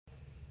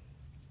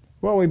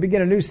Well, we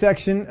begin a new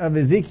section of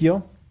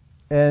Ezekiel,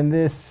 and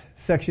this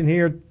section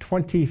here,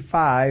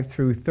 25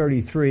 through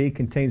 33,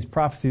 contains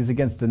prophecies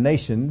against the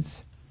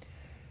nations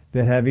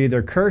that have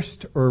either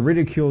cursed or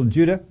ridiculed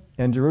Judah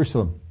and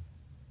Jerusalem.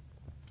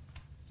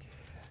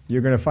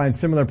 You're going to find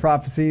similar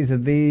prophecies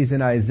of these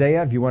in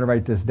Isaiah. If you want to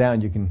write this down,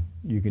 you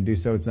can do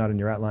so. It's not in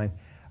your outline.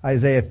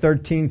 Isaiah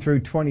 13 through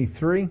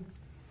 23.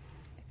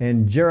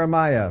 And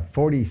Jeremiah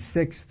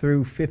 46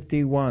 through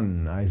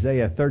 51.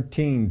 Isaiah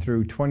 13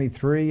 through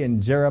 23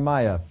 and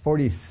Jeremiah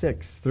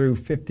 46 through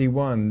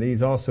 51.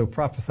 These also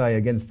prophesy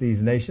against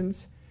these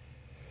nations.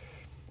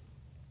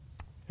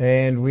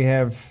 And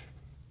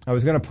I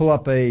was going to pull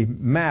up a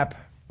map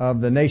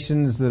of the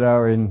nations that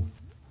are in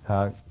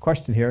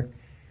question here,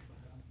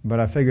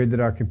 but I figured that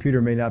our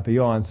computer may not be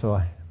on, so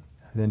I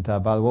didn't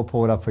bother. We'll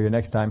pull it up for you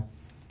next time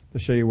to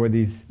show you where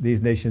these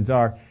nations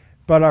are.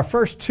 But our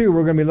first two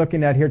we're going to be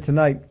looking at here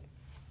tonight,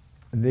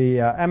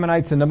 the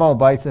Ammonites and the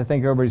Moabites. I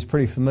think everybody's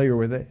pretty familiar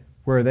with it,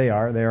 where they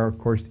are. They are, of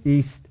course,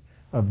 east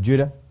of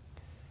Judah,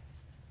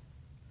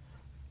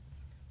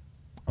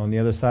 on the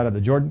other side of the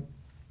Jordan.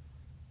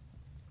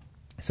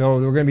 So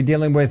we're going to be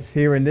dealing with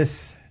here in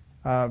this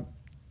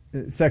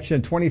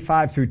section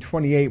 25 through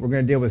 28, we're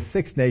going to deal with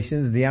 6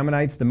 nations: the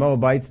Ammonites, the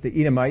Moabites, the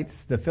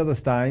Edomites, the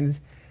Philistines,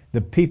 the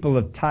people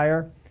of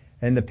Tyre,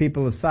 and the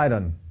people of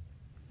Sidon.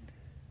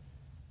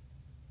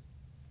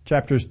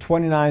 Chapters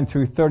 29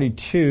 through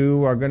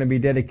 32 are going to be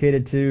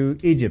dedicated to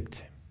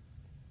Egypt.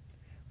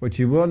 What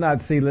you will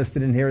not see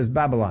listed in here is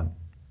Babylon.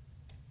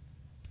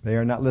 They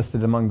are not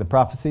listed among the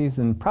prophecies,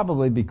 and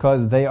probably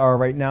because they are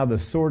right now the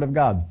sword of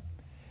God.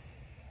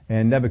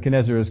 And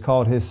Nebuchadnezzar is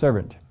called his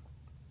servant.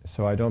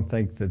 So I don't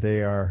think that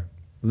they are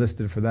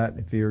listed for that.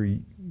 If you're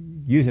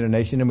using a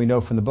nation, and we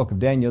know from the book of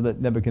Daniel that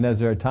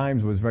Nebuchadnezzar at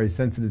times was very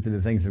sensitive to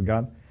the things of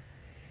God,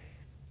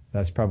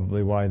 that's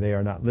probably why they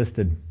are not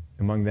listed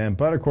among them.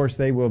 But of course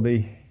they will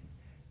be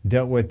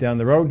dealt with down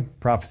the road.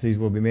 Prophecies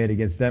will be made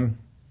against them.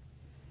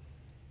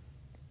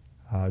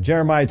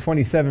 Jeremiah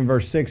 27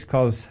 verse 6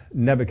 calls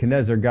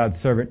Nebuchadnezzar God's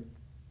servant.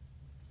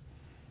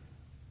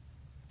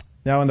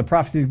 Now in the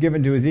prophecies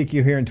given to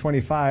Ezekiel here in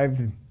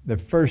 25, the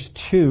first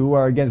 2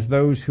 are against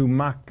those who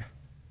mock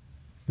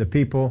the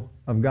people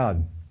of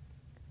God.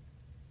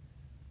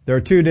 There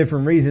are 2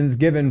 different reasons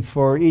given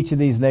for each of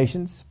these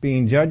nations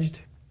being judged,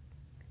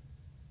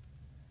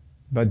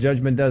 but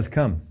judgment does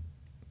come.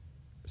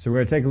 So we're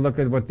going to take a look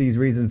at what these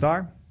reasons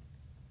are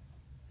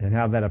and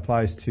how that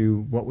applies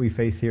to what we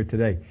face here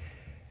today.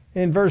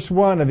 In verse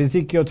 1 of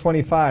Ezekiel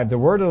 25, the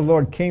word of the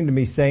Lord came to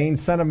me saying,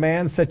 Son of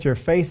man, set your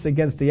face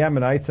against the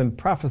Ammonites and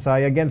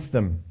prophesy against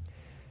them.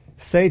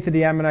 Say to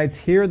the Ammonites,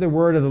 hear the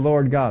word of the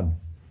Lord God.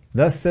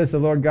 Thus says the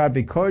Lord God,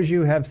 because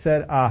you have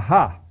said,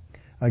 Aha,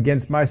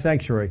 against my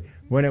sanctuary,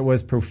 when it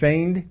was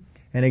profaned,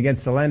 and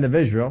against the land of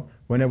Israel,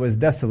 when it was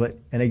desolate,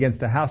 and against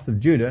the house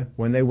of Judah,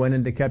 when they went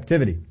into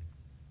captivity.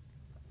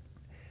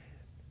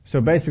 So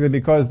basically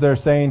because they're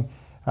saying,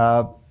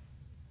 they're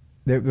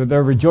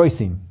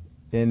rejoicing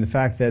in the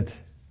fact that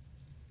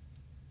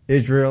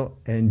Israel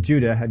and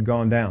Judah had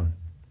gone down.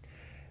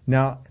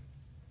 Now,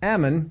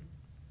 Ammon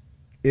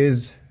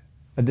is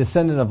a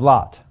descendant of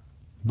Lot.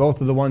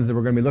 Both of the ones that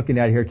we're going to be looking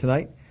at here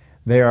tonight,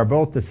 they are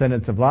both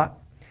descendants of Lot.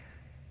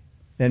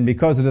 And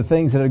because of the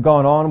things that had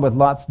gone on with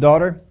Lot's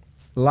daughter,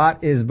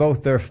 Lot is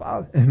both their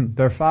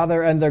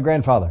father and their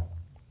grandfather.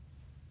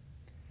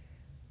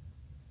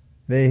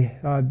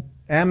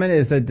 Ammon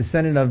is a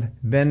descendant of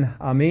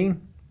Ben-Ami,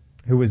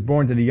 who was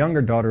born to the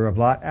younger daughter of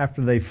Lot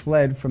after they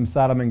fled from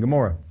Sodom and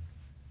Gomorrah.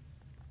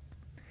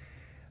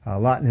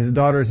 Lot and his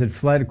daughters had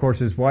fled. Of course,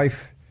 his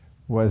wife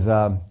was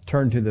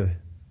turned to the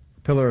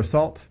pillar of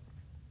salt.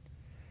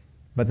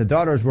 But the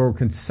daughters were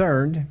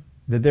concerned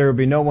that there would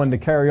be no one to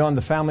carry on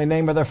the family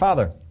name of their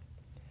father.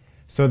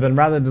 So then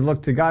rather than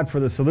look to God for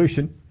the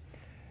solution,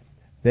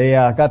 they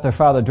got their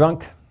father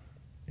drunk,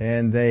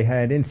 and they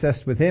had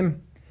incest with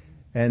him.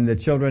 And the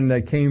children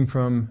that came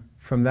from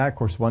that, of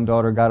course, one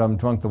daughter got him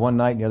drunk the one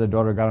night, and the other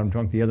daughter got him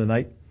drunk the other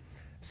night.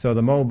 So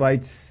the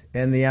Moabites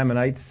and the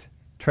Ammonites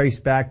trace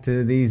back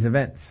to these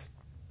events.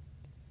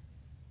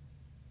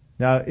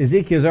 Now,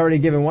 Ezekiel's already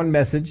given one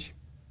message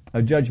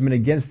of judgment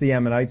against the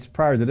Ammonites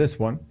prior to this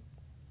one.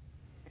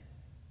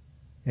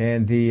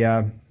 And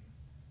the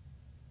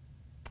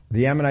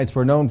Ammonites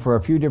were known for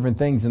a few different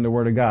things in the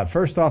Word of God.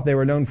 First off, they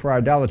were known for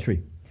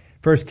idolatry.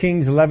 1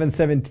 Kings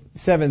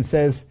 11:7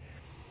 says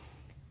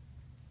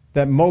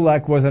that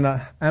Molech was an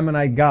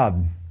Ammonite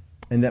god,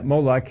 and that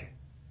Molech,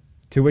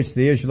 to which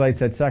the Israelites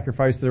had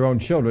sacrificed their own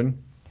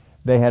children,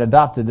 they had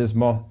adopted this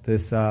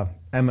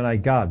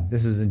Ammonite god.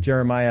 This is in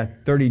Jeremiah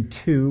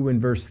 32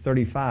 and verse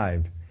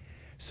 35.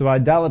 So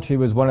idolatry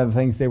was one of the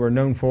things they were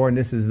known for, and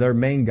this is their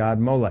main god,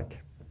 Molech.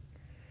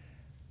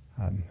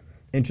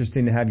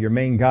 Interesting to have your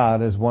main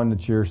god as one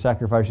that you're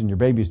sacrificing your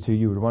babies to.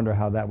 You would wonder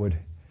how that would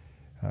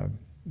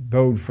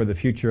bode for the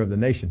future of the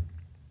nation.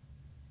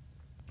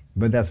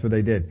 But that's what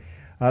they did.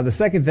 The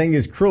second thing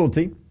is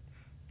cruelty.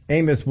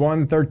 Amos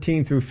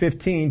 1:13 through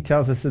 15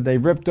 tells us that they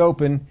ripped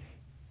open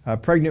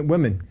pregnant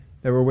women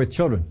that were with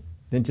children.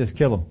 Didn't just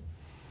kill them.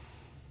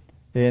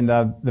 in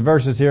the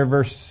verses here,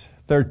 verse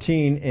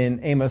 13 in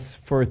Amos,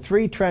 for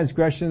 3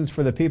 transgressions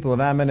for the people of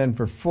Ammon, and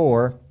for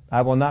 4,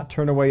 I will not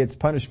turn away its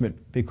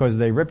punishment, because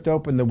they ripped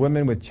open the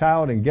women with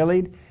child in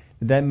Gilead,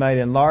 that they might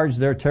enlarge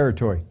their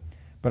territory.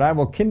 But I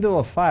will kindle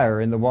a fire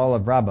in the wall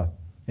of Rabbah,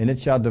 and it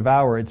shall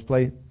devour its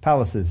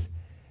palaces,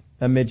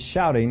 amid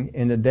shouting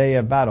in the day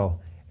of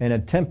battle, and a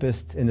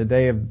tempest in the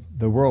day of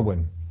the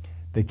whirlwind.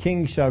 The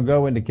king shall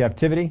go into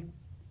captivity,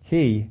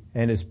 he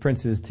and his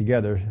princes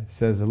together,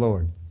 says the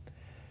Lord.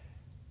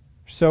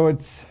 So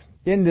it's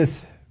in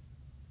this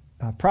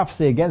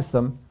prophecy against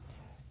them,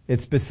 it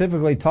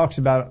specifically talks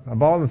about,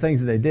 of all the things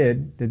that they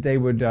did, that they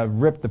would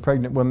rip the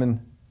pregnant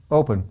women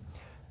open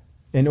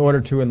in order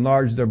to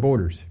enlarge their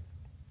borders.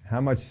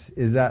 How much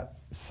is that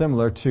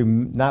similar to,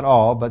 not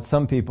all, but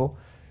some people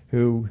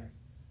who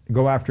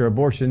go after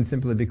abortion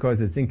simply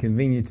because it's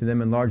inconvenient to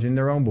them enlarging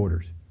their own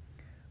borders?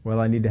 Well,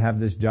 I need to have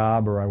this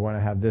job, or I want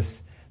to have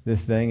this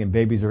thing, and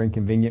babies are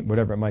inconvenient,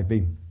 whatever it might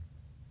be.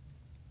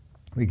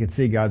 We can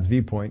see God's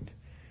viewpoint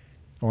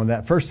on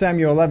that. 1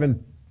 Samuel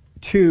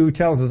 11:2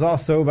 tells us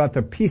also about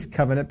the peace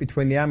covenant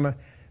between the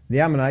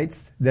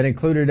Ammonites that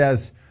included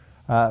as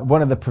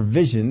one of the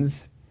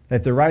provisions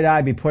that the right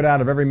eye be put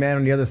out of every man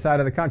on the other side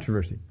of the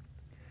controversy.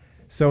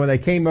 So when they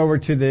came over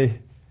to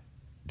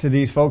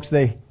these folks,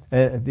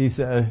 these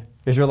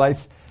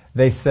Israelites,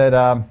 they said,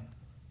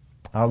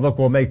 look,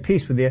 we'll make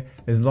peace with you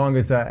as long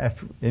as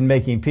in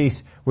making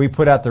peace we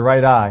put out the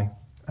right eye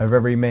of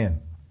every man.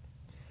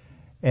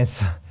 And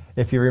so,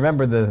 if you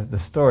remember the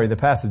story, the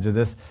passage of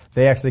this,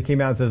 they actually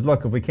came out and says,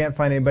 look, if we can't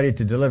find anybody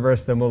to deliver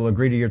us, then we'll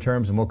agree to your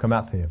terms and we'll come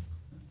out to you.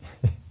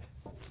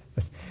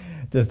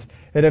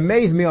 It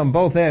amazed me on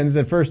both ends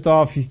that first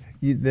off,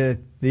 the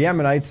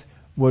Ammonites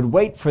would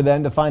wait for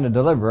them to find a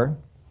deliverer,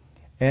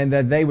 and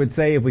that they would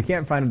say, if we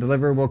can't find a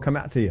deliverer, we'll come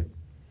out to you.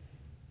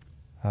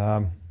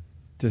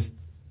 Just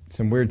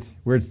some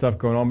weird stuff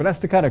going on, but that's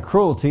the kind of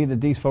cruelty that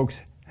these folks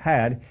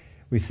had.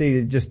 We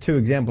see just 2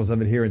 examples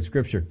of it here in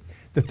Scripture.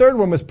 The third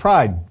one was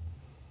pride.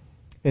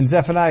 In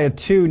Zephaniah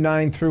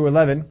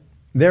 2:9-11,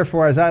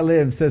 therefore as I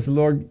live, says the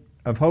Lord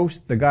of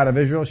hosts, the God of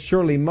Israel,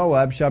 surely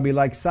Moab shall be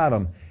like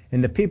Sodom,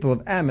 and the people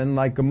of Ammon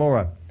like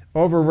Gomorrah,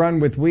 overrun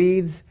with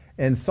weeds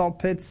and salt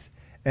pits,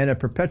 and a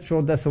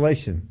perpetual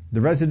desolation.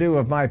 The residue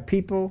of my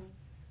people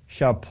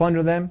shall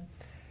plunder them,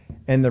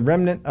 and the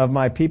remnant of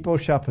my people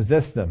shall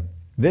possess them.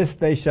 This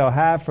they shall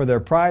have for their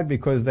pride,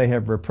 because they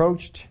have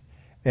reproached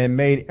and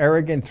made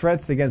arrogant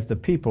threats against the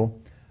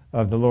people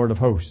of the Lord of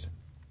hosts.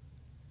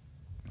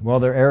 Well,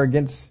 their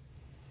arrogance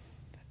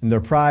and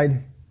their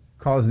pride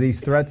caused these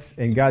threats,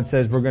 and God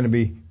says we're going to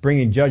be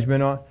bringing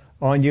judgment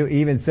on you.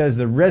 He even says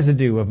the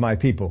residue of my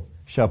people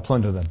shall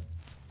plunder them.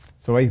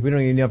 So we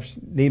don't even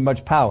need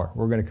much power.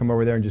 We're going to come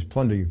over there and just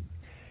plunder you.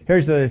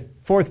 Here's the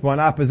fourth one,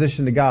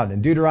 opposition to God.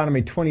 In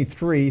Deuteronomy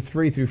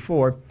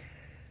 23:3-4,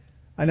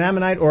 an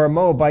Ammonite or a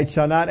Moabite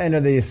shall not enter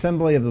the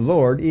assembly of the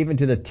Lord, even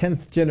to the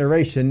 10th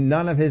generation.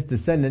 None of his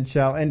descendants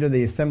shall enter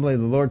the assembly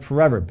of the Lord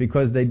forever,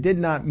 because they did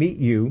not meet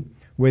you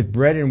with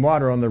bread and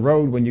water on the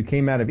road when you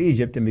came out of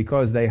Egypt, and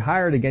because they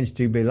hired against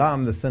you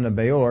Balaam the son of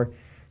Beor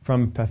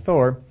from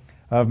Pethor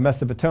of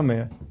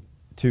Mesopotamia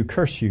to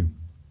curse you.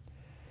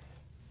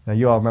 Now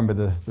you all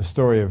remember the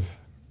story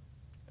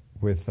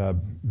with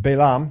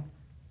Balaam.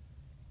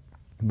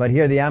 But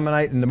here the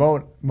Ammonite and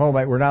the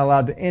Moabite were not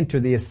allowed to enter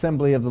the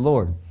assembly of the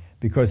Lord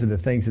because of the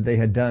things that they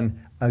had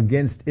done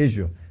against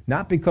Israel.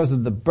 Not because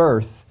of the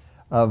birth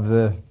of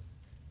the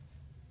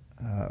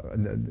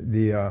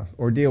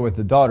ordeal with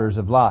the daughters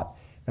of Lot.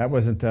 That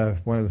wasn't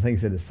one of the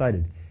things that is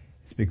cited.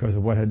 It's because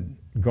of what had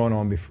gone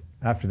on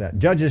after that.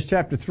 Judges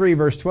chapter 3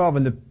 verse 12,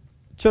 and the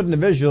children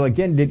of Israel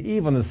again did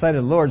evil in the sight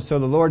of the Lord, so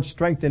the Lord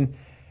strengthened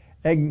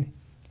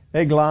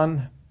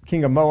Eglon,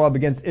 king of Moab,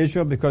 against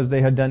Israel, because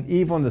they had done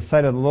evil in the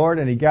sight of the Lord,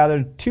 and he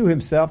gathered to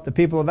himself the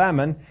people of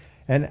Ammon,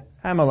 and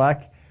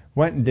Amalek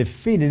went and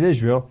defeated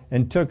Israel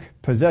and took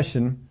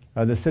possession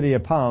of the city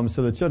of palms.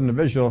 So the children of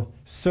Israel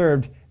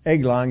served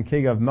Eglon,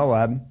 king of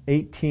Moab,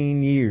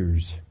 18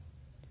 years.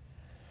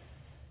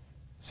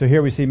 So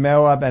here we see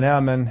Moab and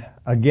Ammon,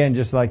 again,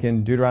 just like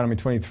in Deuteronomy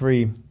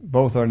 23,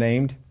 both are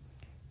named.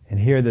 And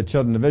here the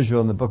children of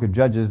Israel in the book of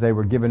Judges, they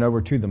were given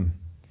over to them,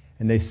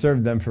 and they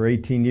served them for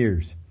 18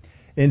 years.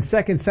 In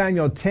 2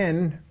 Samuel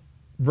 10,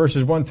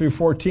 verses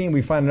 1-14,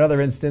 we find another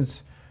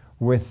instance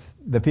with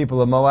the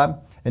people of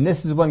Moab. And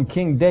this is when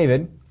King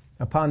David,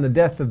 upon the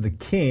death of the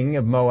king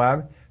of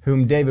Moab,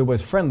 whom David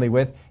was friendly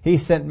with, he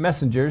sent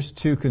messengers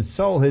to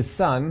console his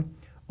son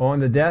on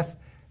the death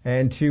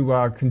and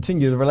to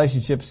continue the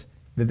relationships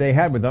that they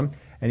had with them.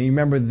 And you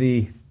remember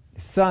the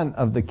son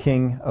of the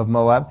king of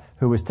Moab,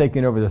 who was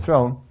taking over the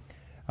throne,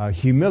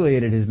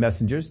 humiliated his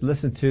messengers,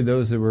 listened to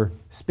those that were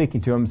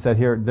speaking to him, said,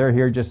 they're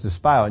here just to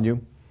spy on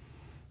you.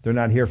 They're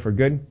not here for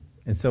good.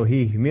 And so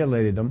he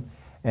humiliated them.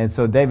 And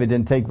so David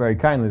didn't take very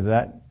kindly to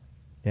that.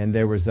 And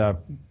there was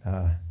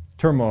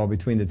turmoil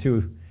between the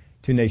two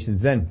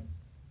nations then.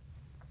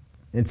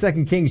 In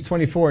 2 Kings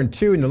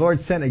 24:2, and the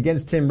Lord sent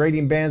against him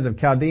raiding bands of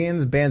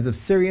Chaldeans, bands of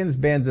Syrians,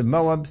 bands of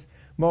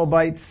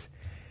Moabites,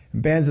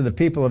 and bands of the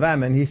people of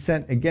Ammon, he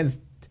sent against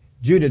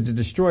Judah to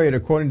destroy it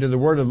according to the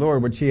word of the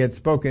Lord, which he had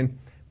spoken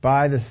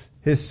by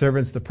his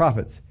servants, the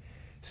prophets.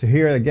 So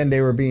here again,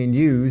 they were being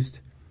used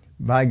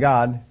by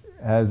God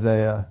as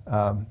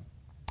a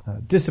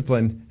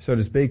discipline, so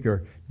to speak,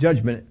 or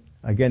judgment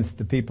against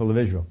the people of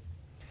Israel.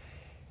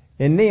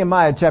 In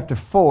Nehemiah chapter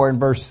 4 and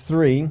verse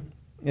 3,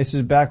 this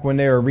is back when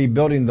they were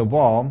rebuilding the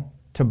wall,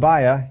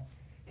 Tobiah,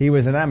 he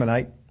was an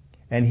Ammonite,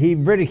 and he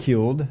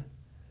ridiculed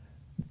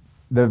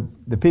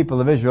the people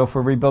of Israel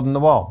for rebuilding the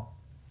wall.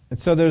 And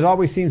so there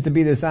always seems to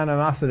be this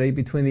animosity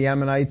between the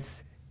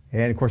Ammonites,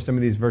 and of course some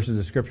of these verses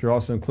of scripture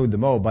also include the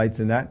Moabites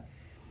in that.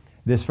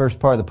 This first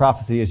part of the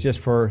prophecy is just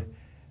for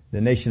the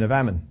nation of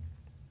Ammon.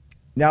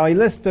 Now he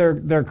lists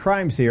their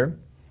crimes here.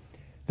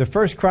 The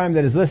first crime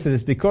that is listed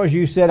is because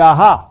you said,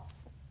 aha,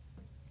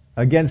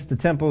 against the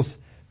temple's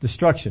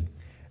destruction.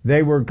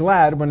 They were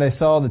glad when they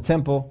saw the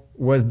temple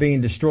was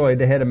being destroyed.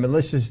 They had a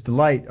malicious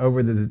delight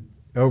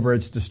over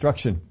its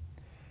destruction.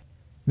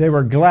 They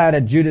were glad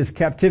at Judah's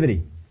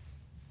captivity,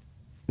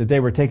 that they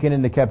were taken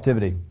into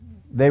captivity.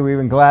 They were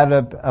even glad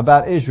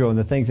about Israel and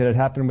the things that had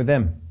happened with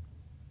them.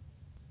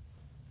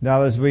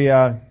 Now, as we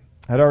had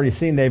already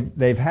seen,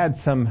 they've had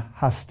some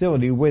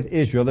hostility with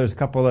Israel. There's a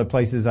couple other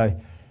places I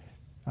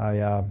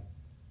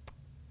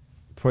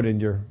put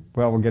in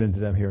we'll get into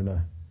them here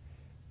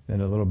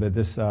in a little bit.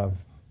 This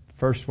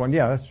first one,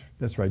 yeah,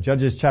 that's right.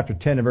 Judges chapter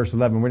 10 and verse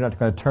 11. We're not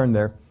going to turn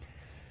there.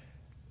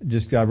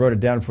 Just wrote it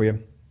down for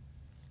you.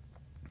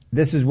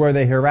 This is where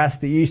they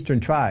harassed the eastern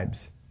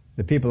tribes.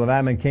 The people of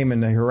Ammon came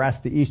and they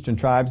harassed the eastern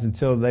tribes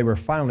until they were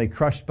finally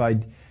crushed by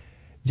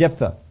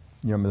Jephthah.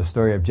 You remember the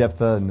story of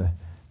Jephthah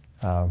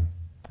and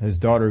his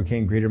daughter who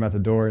came greet him at the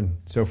door and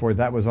so forth.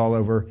 That was all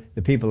over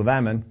the people of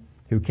Ammon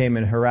who came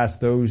and harassed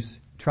those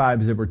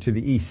tribes that were to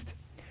the east.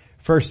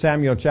 1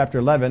 Samuel chapter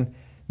 11,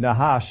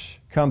 Nahash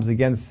comes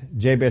against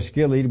Jabesh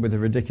Gilead with a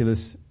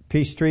ridiculous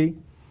peace treaty.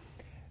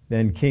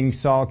 Then King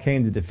Saul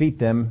came to defeat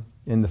them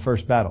in the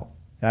first battle.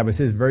 That was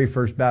his very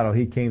first battle.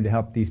 He came to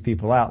help these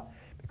people out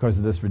because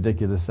of this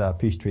ridiculous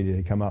peace treaty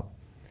that come up.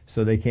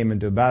 So they came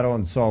into a battle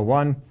and Saul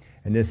won,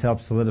 and this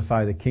helped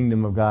solidify the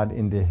kingdom of God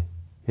into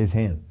his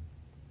hand.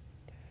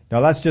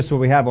 Now that's just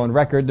what we have on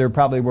record. There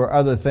probably were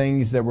other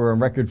things that were on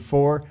record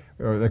for,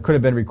 or that could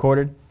have been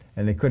recorded,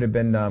 and they could have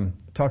been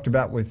talked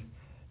about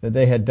that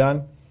they had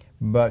done.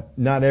 But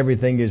not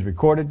everything is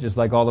recorded, just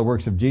like all the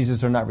works of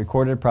Jesus are not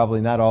recorded. Probably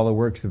not all the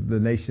works of the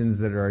nations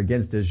that are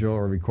against Israel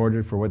are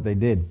recorded for what they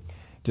did.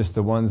 Just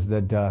the ones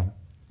that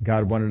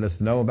God wanted us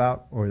to know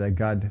about or that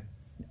God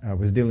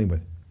was dealing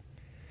with.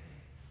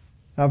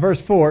 Now verse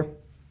 4,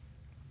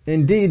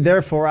 indeed,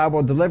 therefore, I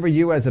will deliver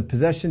you as a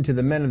possession to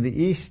the men of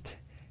the east,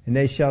 and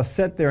they shall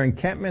set their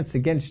encampments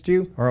against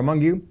you, or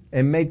among you,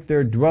 and make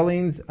their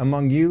dwellings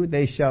among you.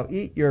 They shall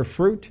eat your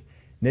fruit,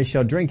 and they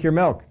shall drink your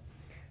milk.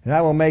 And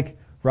I will make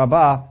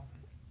Rabbah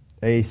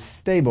a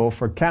stable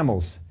for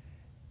camels,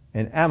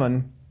 and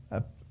Ammon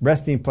a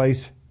resting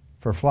place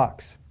for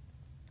flocks.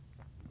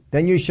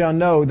 Then you shall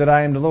know that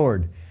I am the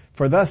Lord.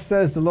 For thus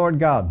says the Lord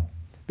God,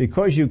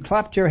 because you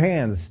clapped your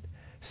hands,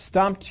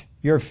 stomped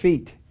your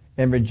feet,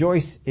 and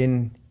rejoiced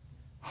in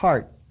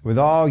heart with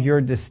all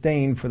your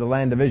disdain for the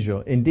land of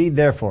Israel. Indeed,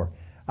 therefore,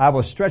 I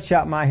will stretch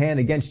out my hand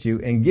against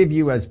you and give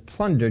you as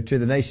plunder to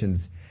the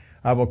nations.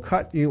 I will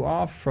cut you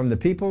off from the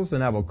peoples,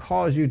 and I will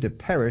cause you to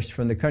perish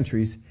from the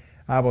countries.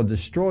 I will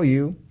destroy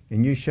you,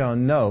 and you shall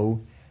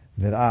know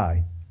that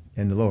I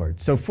am the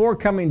Lord. So 4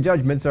 coming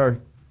judgments are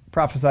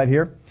prophesied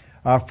here.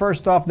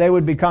 First off, they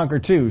would be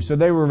conquered too. So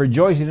they were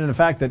rejoicing in the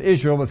fact that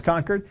Israel was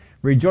conquered,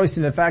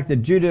 rejoicing in the fact that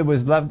Judah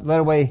was led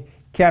away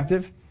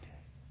captive.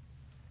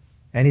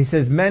 And he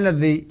says, men of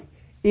the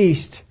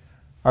east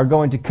are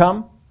going to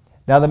come.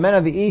 Now the men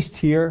of the east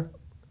here,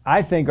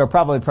 I think, are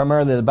probably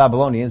primarily the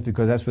Babylonians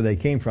because that's where they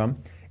came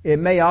from. It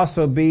may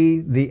also be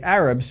the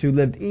Arabs who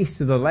lived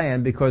east of the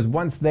land because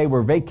once they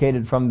were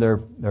vacated from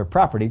their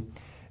property,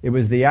 it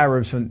was the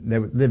Arabs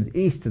that lived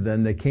east of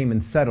them that came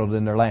and settled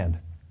in their land.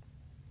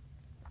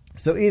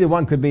 So either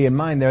one could be in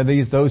mind there.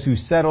 Those who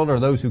settled or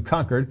those who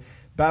conquered.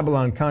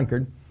 Babylon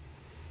conquered.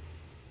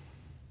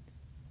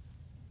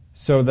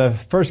 So the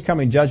first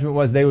coming judgment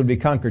was they would be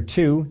conquered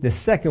too. The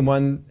second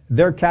one,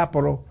 their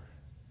capital,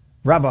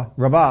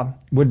 Rabbah,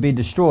 would be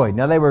destroyed.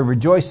 Now they were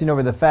rejoicing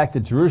over the fact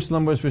that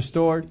Jerusalem was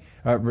destroyed,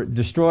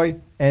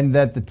 and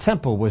that the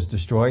temple was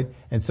destroyed.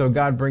 And so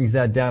God brings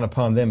that down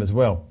upon them as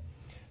well.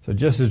 So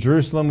just as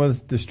Jerusalem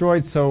was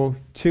destroyed, so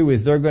too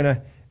is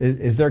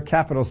their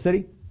capital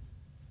city.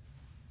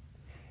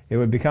 It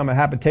would become a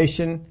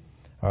habitation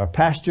or a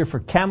pasture for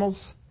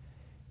camels.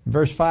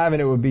 Verse 5,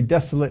 and it would be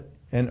desolate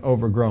and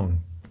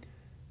overgrown.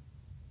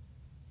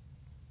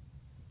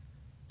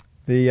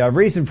 The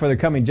reason for the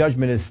coming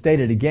judgment is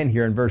stated again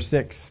here in verse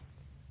 6.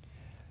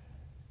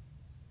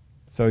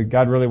 So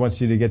God really wants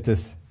you to get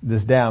this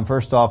down.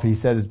 First off, he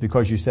said it's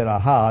because you said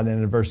aha. And then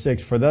in verse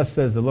 6, for thus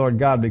says the Lord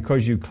God,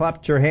 because you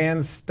clapped your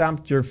hands,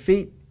 stomped your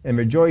feet, and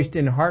rejoiced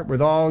in heart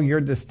with all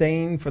your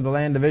disdain for the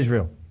land of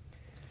Israel.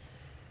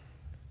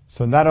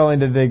 So not only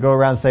did they go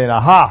around saying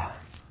aha,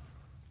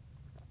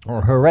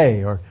 or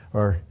hooray, or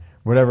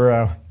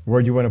whatever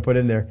word you want to put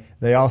in there.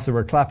 They also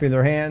were clapping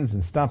their hands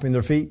and stomping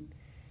their feet,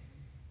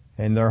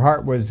 and their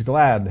heart was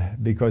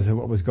glad because of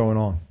what was going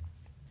on.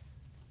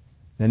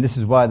 And this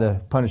is why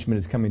the punishment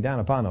is coming down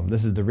upon them.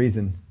 This is the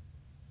reason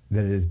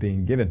that it is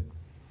being given.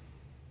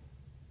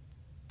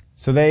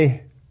 So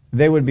they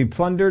would be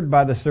plundered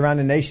by the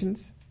surrounding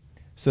nations.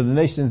 So the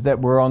nations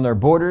that were on their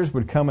borders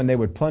would come and they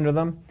would plunder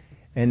them.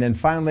 And then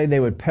finally they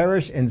would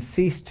perish and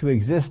cease to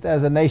exist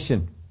as a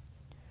nation.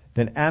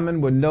 Then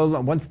Ammon would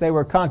once they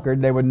were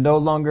conquered, they would no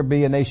longer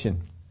be a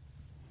nation.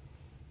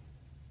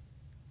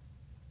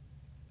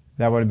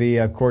 That would be,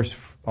 of course,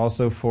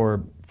 also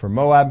for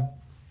Moab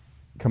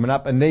coming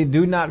up. And they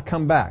do not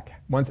come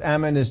back. Once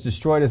Ammon is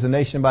destroyed as a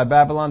nation by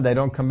Babylon, they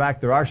don't come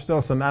back. There are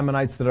still some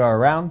Ammonites that are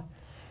around,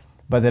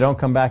 but they don't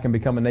come back and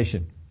become a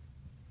nation.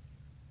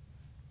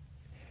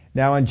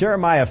 Now in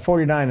Jeremiah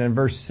 49 and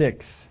verse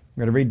 6, I'm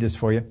going to read this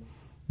for you.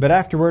 But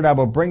afterward I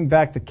will bring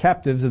back the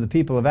captives of the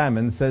people of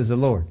Ammon, says the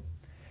Lord.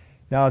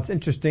 Now it's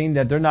interesting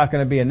that they're not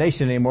going to be a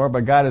nation anymore,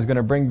 but God is going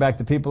to bring back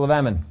the people of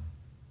Ammon.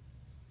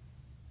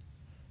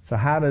 So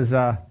how does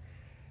that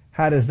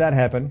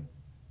happen?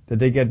 That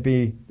they get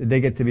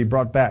to be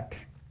brought back?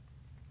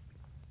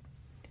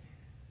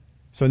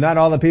 So not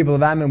all the people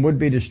of Ammon would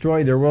be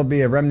destroyed. There will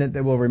be a remnant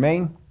that will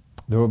remain.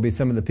 There will be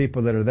some of the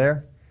people that are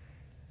there.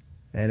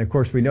 And of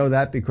course we know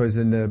that because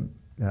in the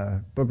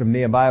book of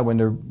Nehemiah, when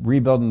they're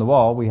rebuilding the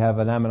wall, we have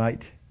an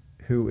Ammonite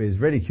who is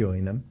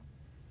ridiculing them.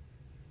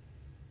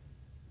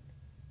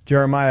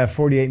 Jeremiah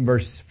 48 and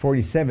verse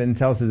 47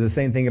 tells us the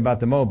same thing about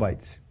the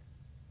Moabites.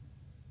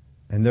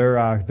 And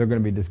they're going to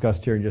be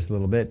discussed here in just a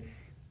little bit.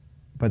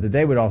 But that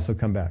they would also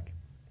come back.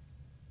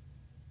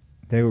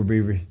 They would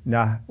be,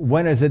 now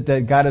when is it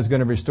that God is going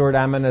to restore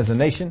Ammon as a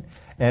nation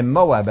and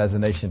Moab as a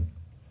nation?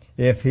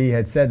 If he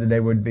had said that they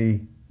would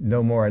be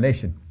no more a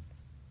nation.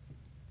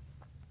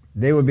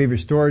 They would be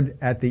restored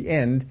at the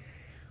end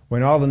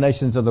when all the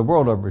nations of the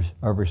world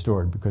are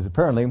restored. Because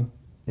apparently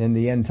in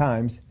the end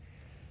times,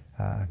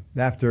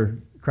 after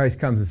Christ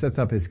comes and sets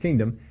up his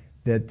kingdom,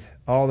 that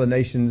all the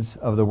nations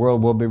of the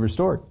world will be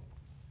restored.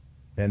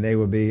 And they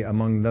will be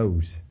among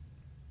those.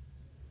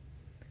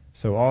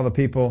 So all the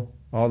people,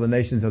 all the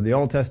nations of the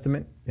Old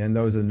Testament and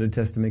those of the New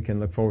Testament can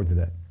look forward to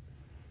that.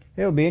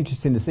 It will be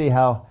interesting to see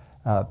how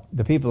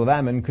the people of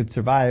Ammon could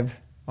survive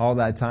all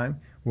that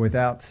time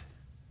without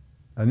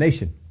a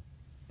nation.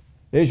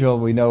 Israel,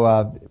 we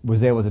know,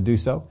 was able to do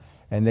so,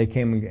 and they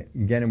came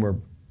again and were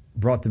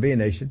brought to be a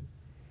nation.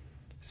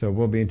 So it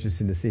will be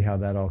interesting to see how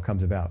that all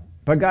comes about.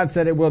 But God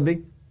said it will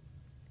be,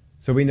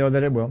 so we know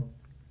that it will.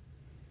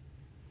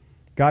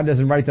 God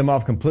doesn't write them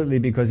off completely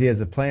because he has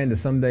a plan to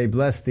someday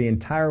bless the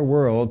entire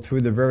world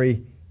through the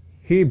very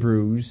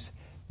Hebrews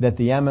that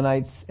the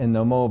Ammonites and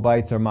the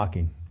Moabites are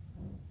mocking.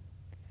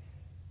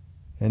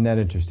 Isn't that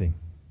interesting?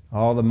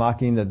 All the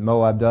mocking that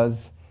Moab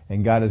does,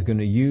 and God is going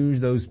to use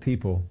those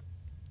people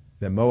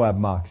that Moab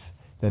mocks,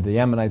 that the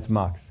Ammonites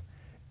mocks,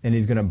 and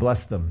he's going to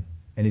bless them,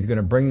 and he's going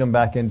to bring them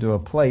back into a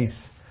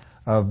place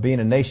of being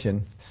a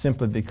nation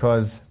simply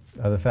because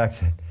of the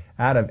fact that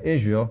out of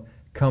Israel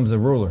comes a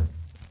ruler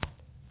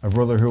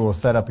who will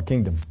set up a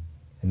kingdom,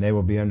 and they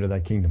will be under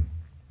that kingdom.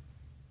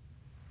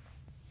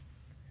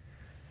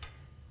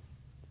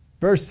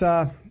 Verse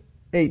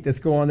 8, let's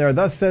go on there.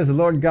 Thus says the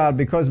Lord God,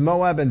 because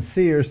Moab and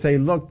Seir say,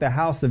 look, the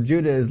house of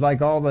Judah is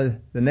like all the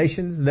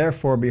nations.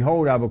 Therefore,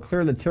 behold, I will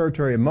clear the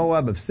territory of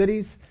Moab of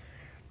cities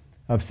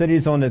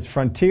on its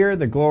frontier,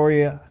 the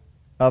glory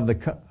of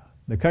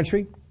the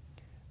country,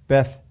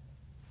 Beth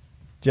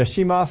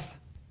Jeshimoth,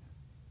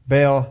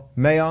 Baal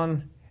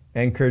Maon,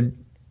 and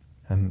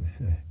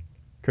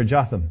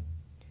Kirjathim.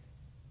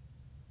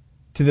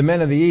 To the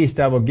men of the east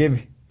I will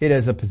give it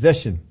as a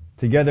possession,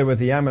 together with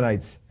the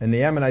Ammonites, and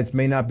the Ammonites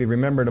may not be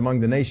remembered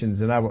among the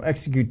nations, and I will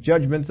execute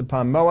judgments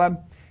upon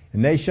Moab,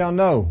 and they shall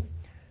know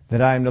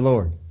that I am the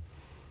Lord.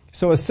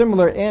 So a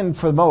similar end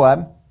for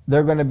Moab.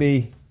 They're going to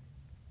be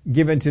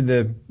given to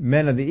the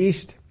men of the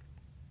east.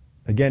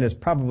 Again, is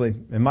probably,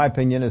 in my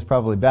opinion, is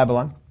probably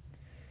Babylon.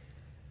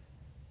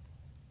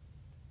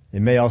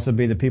 It may also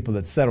be the people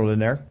that settled in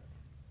there.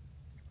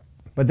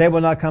 But they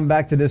will not come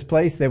back to this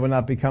place. They will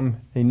not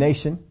become a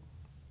nation.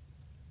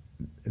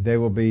 They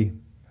will be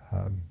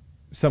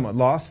somewhat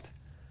lost.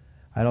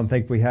 I don't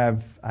think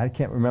I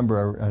can't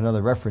remember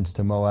another reference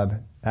to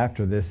Moab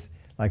after this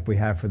like we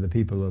have for the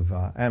people of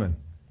Ammon.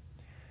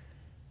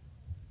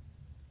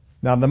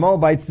 Now the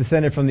Moabites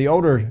descended from the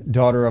older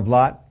daughter of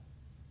Lot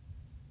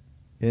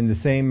in the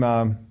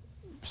same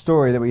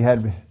story that we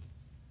had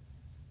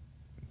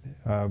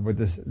with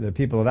the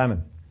people of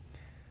Ammon.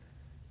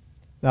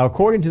 Now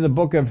according to the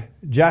book of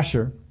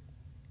Jasher,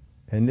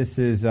 and this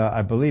is,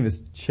 I believe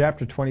it's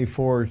chapter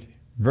 24,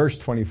 verse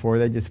 24,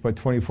 they just put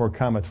 24,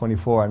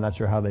 I'm not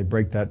sure how they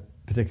break that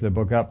particular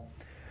book up.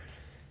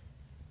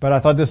 But I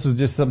thought this was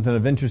just something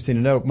of interesting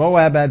to note.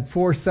 Moab had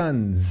 4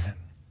 sons.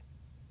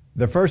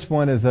 The first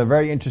one is a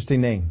very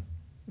interesting name.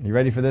 Are you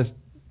ready for this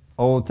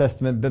Old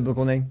Testament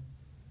biblical name?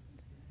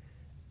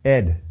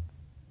 Ed.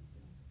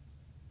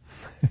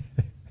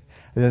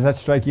 Does that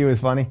strike you as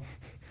funny?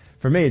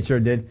 For me, it sure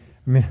did.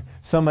 I mean,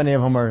 so many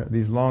of them are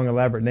these long,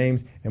 elaborate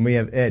names, and we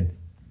have Ed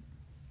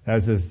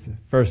as his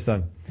first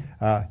son.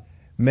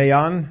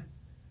 Maon,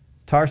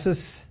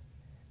 Tarsus,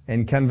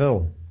 and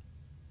Canville.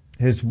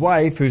 His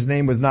wife, whose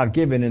name was not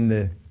given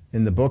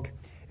in the book,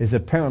 is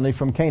apparently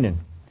from Canaan.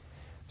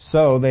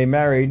 So they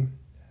married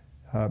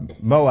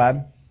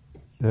Moab,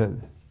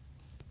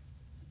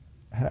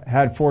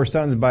 had 4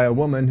 sons by a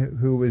woman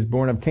who was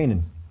born of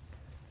Canaan.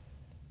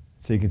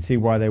 So you can see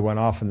why they went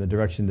off in the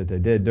direction that they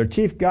did. Their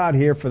chief god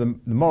here for the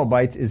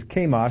Moabites is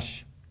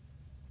Chemosh.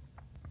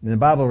 And the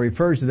Bible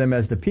refers to them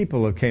as the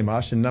people of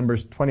Chemosh in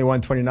Numbers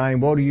 21:29.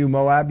 Woe to you,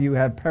 Moab, you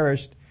have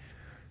perished,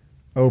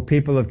 O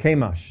people of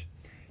Chemosh.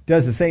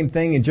 Does the same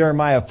thing in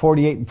Jeremiah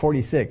 48 and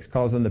 46,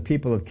 calls them the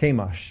people of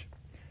Chemosh.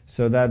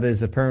 So that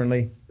is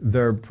apparently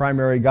their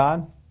primary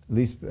god, at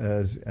least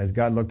as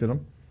God looked at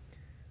them.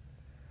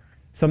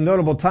 Some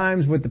notable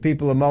times with the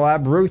people of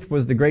Moab. Ruth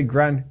was the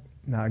grandmother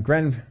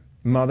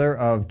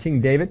of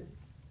King David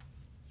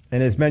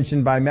and is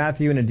mentioned by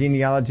Matthew in a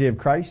genealogy of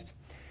Christ.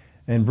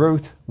 And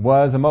Ruth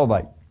was a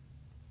Moabite.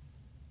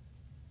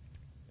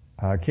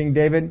 King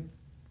David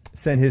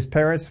sent his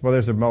parents, well,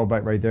 there's a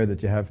Moabite right there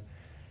that you have.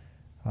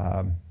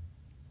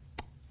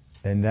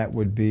 And that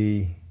would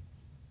be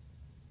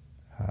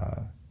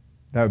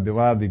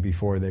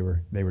before they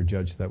were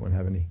judged. That wouldn't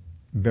have any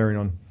bearing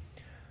on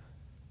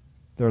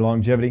their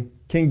longevity.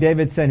 King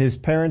David sent his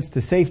parents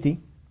to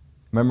safety.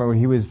 Remember when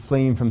he was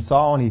fleeing from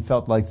Saul and he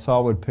felt like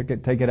Saul would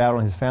take it out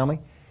on his family?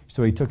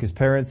 So he took his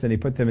parents and he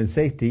put them in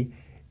safety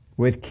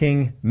with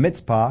King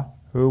Mitzpah,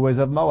 who was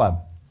of Moab.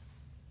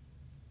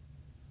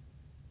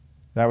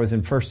 That was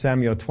in 1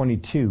 Samuel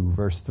 22,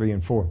 verse 3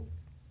 and 4.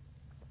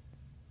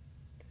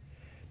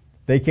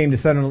 They came to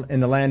settle in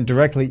the land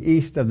directly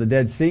east of the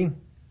Dead Sea.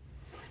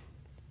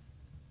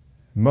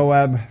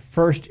 Moab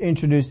first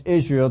introduced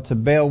Israel to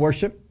Baal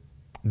worship.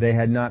 They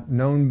had not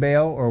known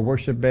Baal or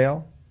worshiped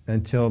Baal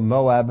until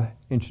Moab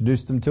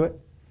introduced them to it.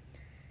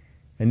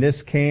 And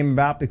this came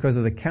about because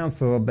of the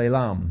counsel of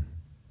Balaam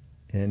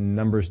in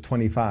Numbers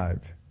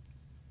 25,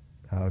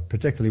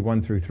 particularly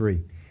 1 through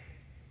 3.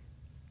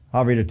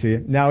 I'll read it to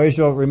you. Now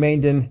Israel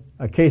remained in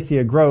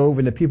Acacia Grove,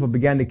 and the people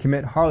began to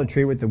commit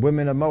harlotry with the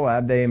women of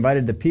Moab. They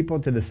invited the people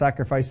to the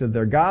sacrifice of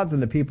their gods,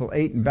 and the people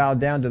ate and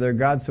bowed down to their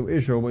gods. So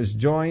Israel was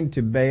joined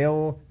to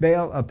Baal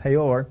of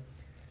Peor,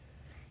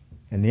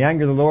 and the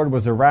anger of the Lord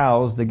was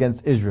aroused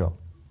against Israel.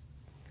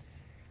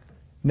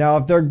 Now,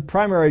 if their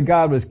primary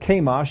god was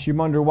Chemosh, you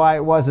wonder why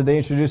it was that they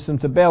introduced them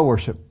to Baal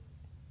worship.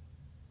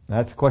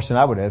 That's a question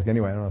I would ask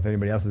anyway. I don't know if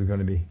anybody else is going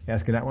to be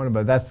asking that one,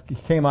 but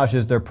Chemosh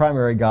is their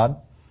primary god.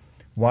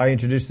 Why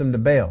introduce them to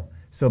Baal?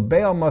 So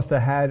Baal must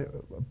have had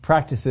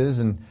practices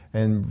and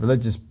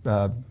religious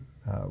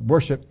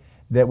worship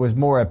that was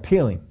more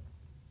appealing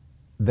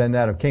than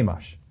that of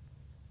Chemosh.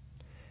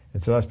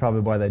 And so that's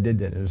probably why they did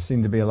that. There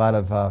seemed to be a lot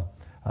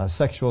of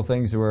sexual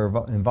things that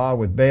were involved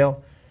with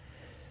Baal.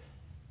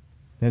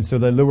 And so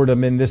they lured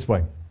them in this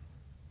way.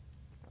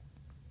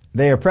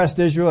 They oppressed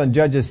Israel in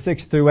Judges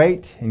 6 through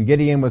 8, and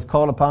Gideon was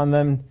called upon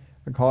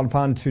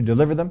to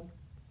deliver them.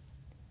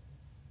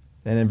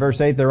 And in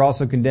verse 8, they're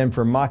also condemned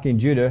for mocking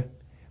Judah,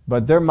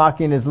 but their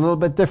mocking is a little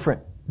bit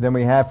different than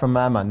we have from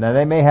Ammon. Now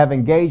they may have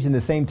engaged in the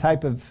same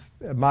type of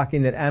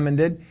mocking that Ammon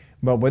did,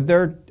 but what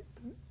they're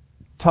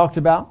talked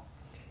about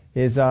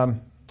is, let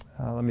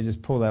me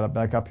just pull that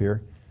back up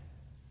here.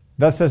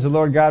 Thus says the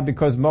Lord God,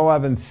 because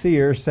Moab and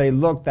Seir say,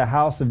 look, the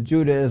house of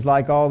Judah is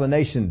like all the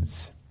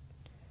nations.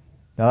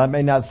 Now that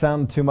may not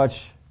sound too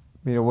much,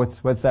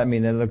 what's that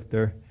mean?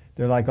 They're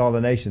like all the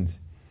nations.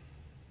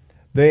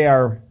 They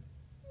are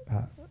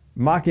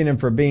mocking him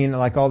for being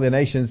like all the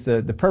nations.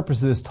 The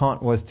purpose of this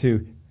taunt was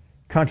to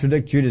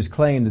contradict Judah's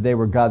claim that they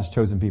were God's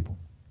chosen people.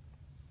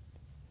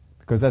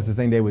 Because that's the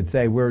thing they would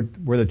say, we're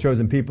the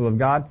chosen people of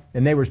God,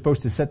 and they were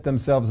supposed to set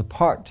themselves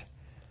apart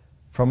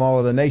from all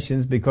of the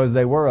nations because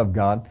they were of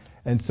God.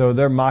 And so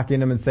they're mocking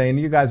them and saying,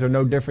 you guys are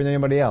no different than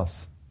anybody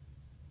else.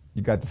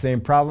 You got the same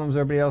problems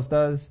everybody else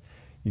does.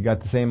 You got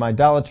the same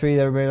idolatry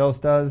that everybody else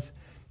does.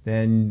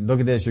 Then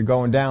look at this, you're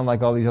going down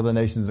like all these other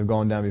nations have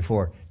gone down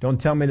before. Don't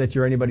tell me that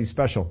you're anybody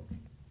special.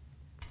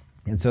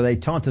 And so they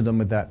taunted them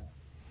with that.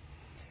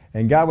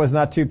 And God was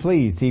not too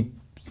pleased. He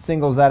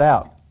singles that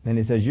out. And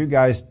he says, you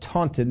guys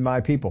taunted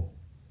my people.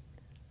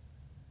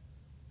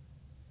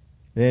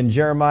 In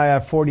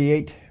Jeremiah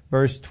 48,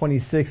 verse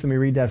 26, let me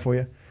read that for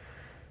you.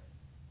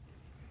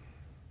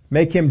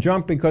 Make him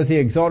drunk because he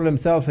exalted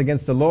himself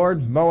against the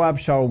Lord. Moab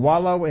shall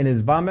wallow in his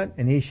vomit,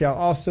 and he shall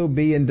also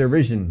be in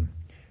derision.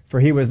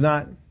 For was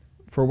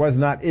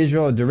not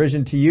Israel a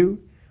derision to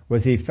you?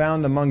 Was he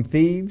found among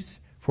thieves?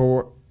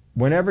 For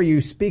whenever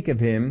you speak of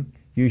him,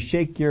 you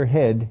shake your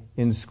head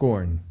in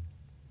scorn.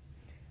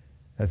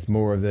 That's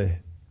more of the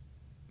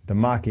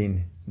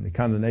mocking and the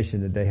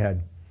condemnation that they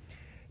had.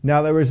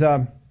 Now there was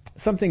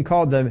something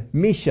called the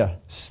Mesha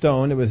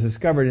stone. It was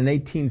discovered in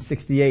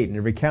 1868, and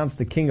it recounts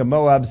the king of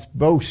Moab's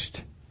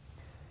boast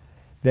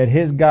that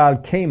his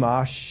god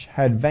Chemosh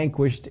had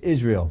vanquished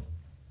Israel.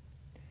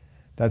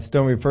 That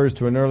stone refers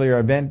to an earlier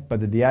event, but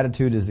the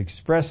beatitude is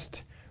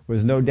expressed,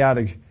 was no doubt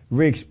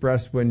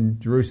re-expressed when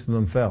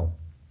Jerusalem fell.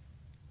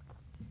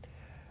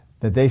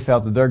 That they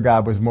felt that their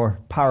God was more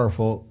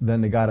powerful than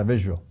the God of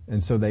Israel.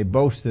 And so they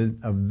boasted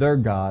of their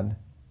God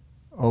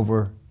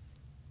over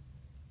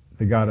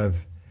the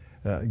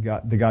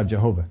God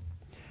Jehovah.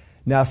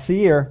 Now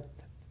Seir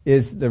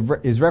is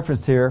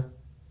referenced here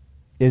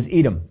is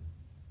Edom.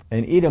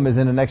 And Edom is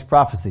in the next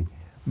prophecy.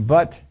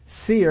 But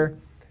Seir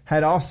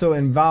had also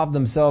involved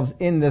themselves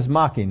in this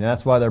mocking. And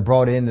that's why they're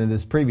brought in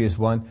this previous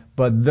one.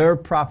 But their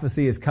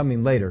prophecy is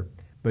coming later.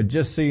 But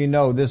just so you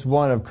know, this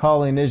one of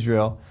calling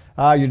Israel,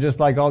 you're just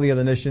like all the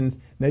other nations,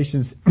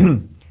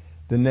 the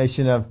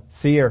nation of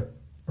Seir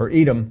or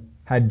Edom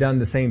had done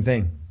the same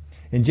thing.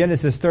 In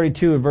Genesis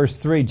 32 and verse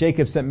 3,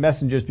 Jacob sent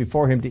messengers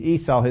before him to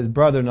Esau, his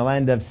brother, in the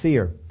land of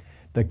Seir,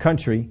 the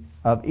country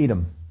of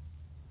Edom.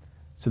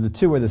 So the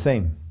two are the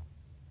same.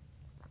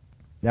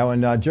 Now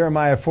in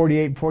Jeremiah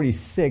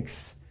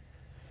 48:46,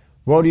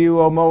 woe to you,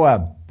 O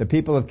Moab! The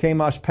people of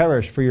Chemosh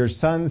perish, for your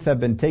sons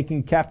have been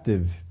taken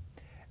captive,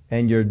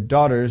 and your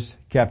daughters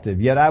captive.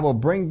 Yet I will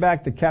bring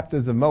back the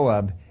captives of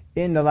Moab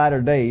in the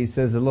latter days,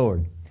 says the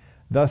Lord.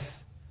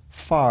 Thus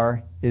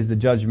far is the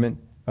judgment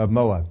of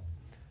Moab.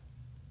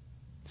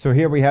 So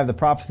here we have the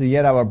prophecy,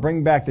 yet I will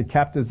bring back the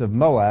captives of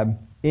Moab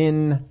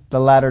in the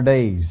latter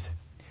days.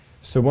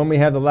 So when we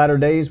have the latter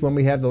days, when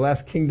we have the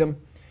last kingdom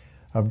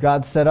of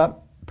God set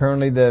up,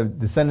 apparently the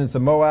descendants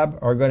of Moab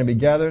are going to be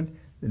gathered,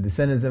 the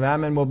descendants of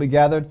Ammon will be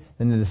gathered,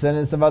 and the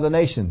descendants of other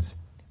nations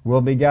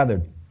will be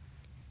gathered.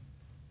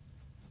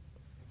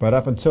 But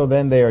up until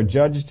then, they are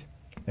judged,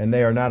 and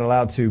they are not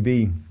allowed to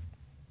be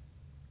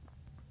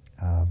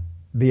a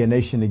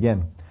nation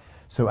again.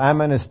 So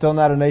Ammon is still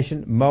not a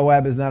nation.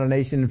 Moab is not a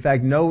nation. In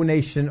fact, no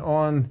nation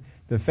on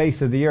the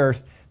face of the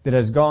earth that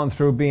has gone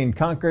through being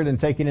conquered and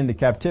taken into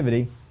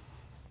captivity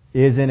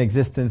is in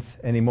existence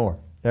anymore.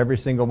 Every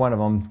single one of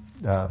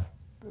them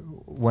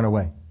went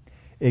away,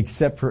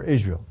 except for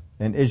Israel.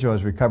 And Israel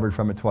has recovered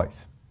from it twice.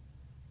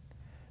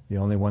 The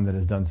only one that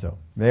has done so.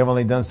 They have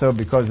only done so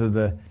because of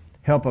the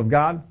help of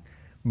God.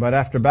 But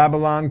after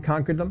Babylon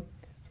conquered them,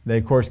 they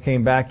of course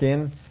came back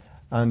in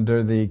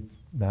under the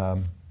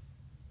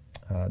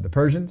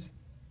Persians,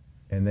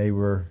 and they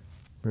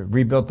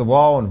rebuilt the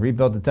wall and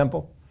rebuilt the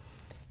temple.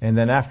 And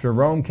then after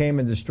Rome came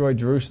and destroyed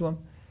Jerusalem,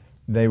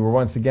 they were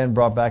once again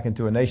brought back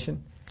into a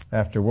nation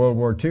after World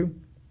War II.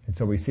 And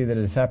so we see that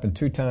it has happened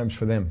 2 times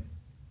for them.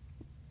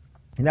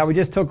 Now we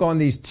just took on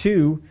these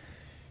 2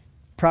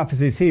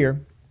 prophecies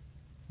here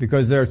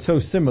because they're so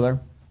similar,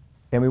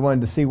 and we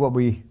wanted to see what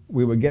we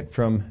would get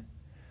from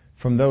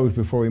those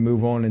before we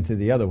move on into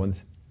the other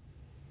ones.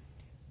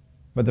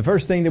 But the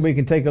first thing that we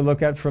can take a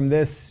look at from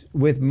this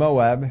with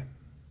Moab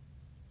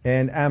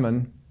and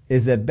Ammon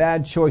is that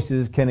bad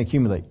choices can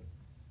accumulate.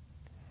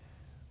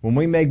 When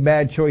we make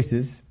bad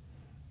choices,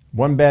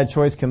 one bad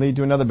choice can lead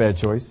to another bad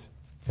choice,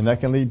 and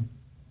that can lead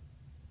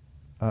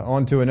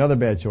on to another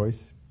bad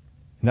choice,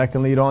 and that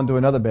can lead on to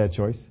another bad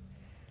choice.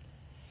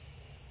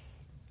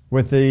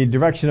 With the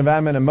direction of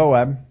Ammon and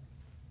Moab,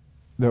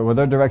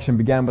 their direction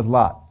began with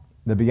Lot.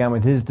 That began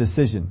with his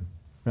decision.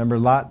 Remember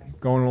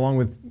Lot going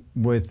along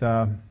with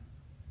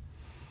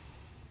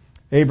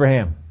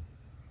Abraham.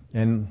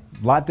 And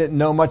Lot didn't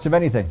know much of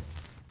anything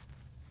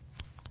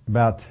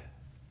about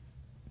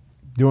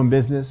doing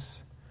business,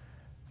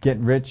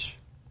 getting rich.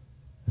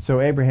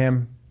 So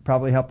Abraham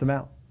probably helped him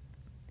out.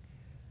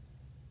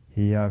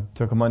 He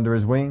took him under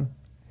his wing.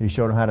 He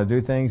showed him how to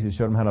do things. He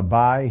showed him how to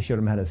buy. He showed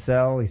him how to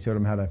sell. He showed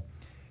him how to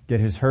get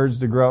his herds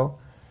to grow.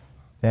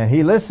 And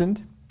he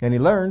listened and he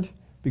learned,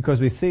 because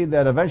we see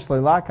that eventually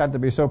Lot got to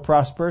be so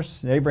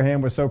prosperous,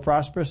 Abraham was so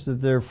prosperous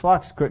that their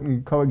flocks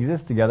couldn't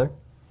coexist together.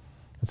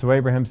 And so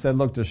Abraham said,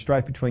 look, there's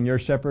strife between your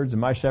shepherds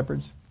and my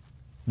shepherds,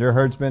 your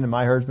herdsmen and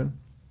my herdsmen.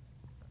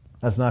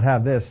 Let's not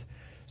have this.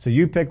 So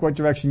you pick what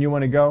direction you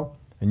want to go,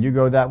 and you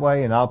go that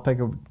way, and I'll pick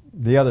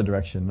the other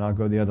direction, and I'll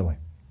go the other way.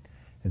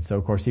 And so,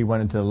 of course, he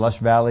went into the lush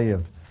valley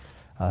of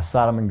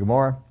Sodom and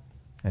Gomorrah,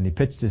 and he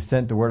pitched his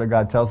tent, the Word of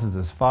God tells us,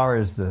 as far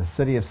as the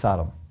city of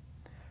Sodom.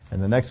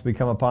 And the next we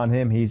come upon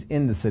him, he's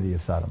in the city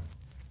of Sodom.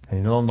 And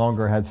he no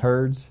longer has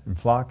herds and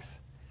flocks,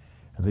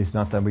 at least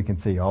not that we can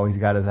see. All he's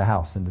got is a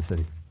house in the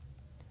city.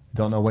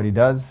 Don't know what he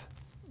does.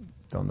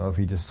 Don't know if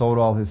he just sold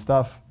all his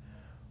stuff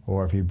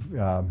or if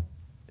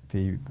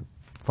he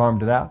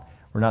farmed it out.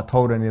 We're not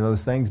told any of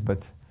those things,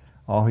 but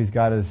all he's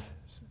got is,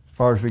 as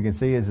far as we can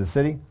see, is the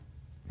city.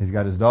 He's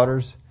got his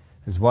daughters,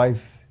 his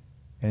wife,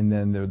 and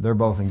then they're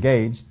both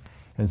engaged.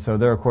 And so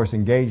they're of course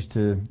engaged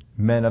to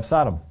men of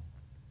Sodom.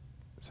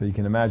 So you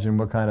can imagine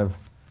what kind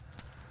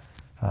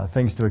of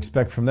things to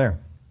expect from there.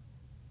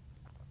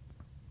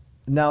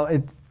 Now,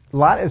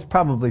 Lot is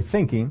probably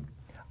thinking,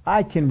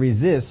 I can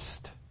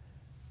resist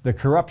the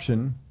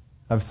corruption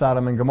of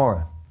Sodom and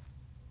Gomorrah.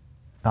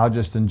 I'll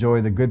just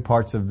enjoy the good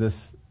parts of this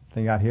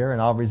thing out here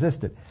and I'll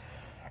resist it.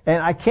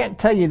 And I can't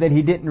tell you that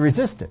he didn't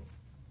resist it.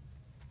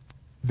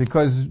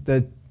 Because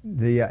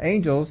the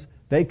angels,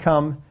 they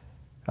come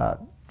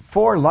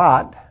for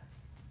Lot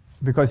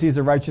because he's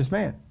a righteous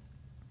man.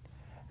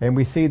 And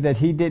we see that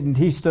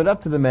he stood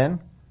up to the men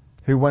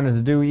who wanted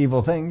to do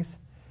evil things,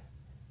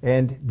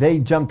 and they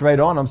jumped right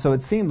on him. So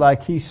it seemed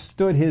like he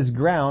stood his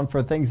ground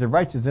for things of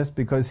righteousness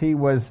because he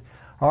was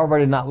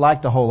already not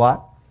liked a whole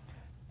lot.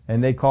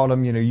 And they called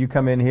him, you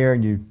come in here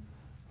and you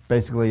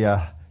basically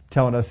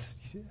telling us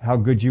how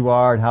good you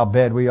are and how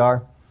bad we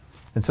are.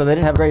 And so they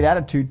didn't have a great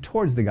attitude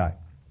towards the guy.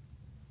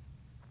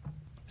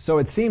 So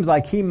it seems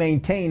like he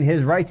maintained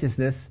his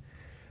righteousness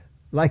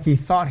like he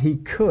thought he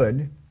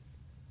could.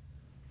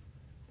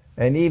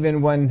 And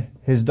even when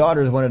his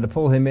daughters wanted to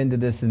pull him into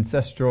this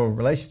ancestral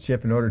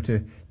relationship in order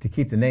to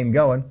keep the name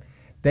going,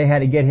 they had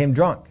to get him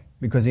drunk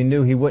because he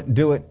knew he wouldn't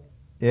do it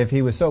if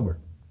he was sober.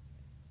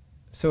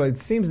 So it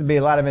seems to be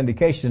a lot of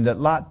indication that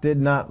Lot did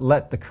not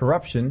let the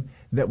corruption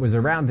that was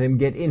around him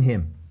get in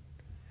him.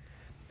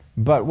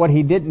 But what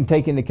he didn't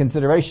take into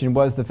consideration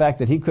was the fact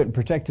that he couldn't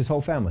protect his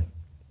whole family.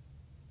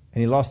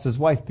 And he lost his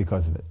wife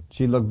because of it.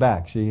 She looked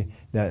back.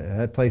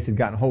 That place had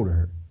gotten hold of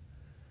her.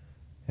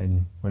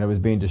 And when it was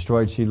being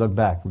destroyed, she looked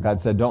back. God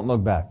said, don't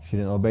look back. She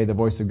didn't obey the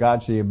voice of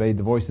God. She obeyed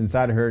the voice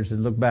inside of her and said,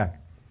 look back.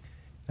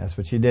 That's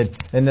what she did.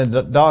 And then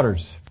the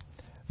daughters,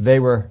 they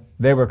were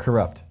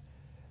corrupt.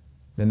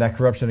 Then that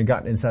corruption had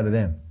gotten inside of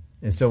them.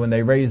 And so when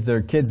they raised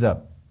their kids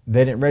up,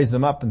 they didn't raise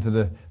them up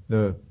into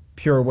the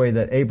pure way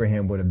that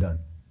Abraham would have done.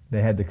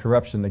 They had the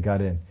corruption that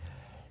got in.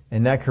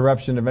 And that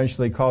corruption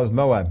eventually caused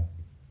Moab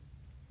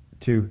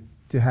to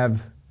have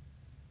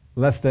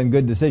less than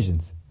good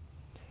decisions.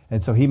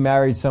 And so he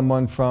married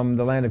someone from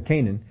the land of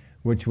Canaan,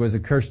 which was a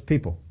cursed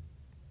people.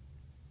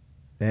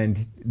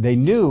 And they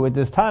knew at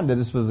this time that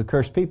this was a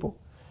cursed people.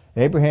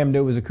 Abraham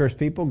knew it was a cursed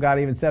people. God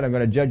even said, I'm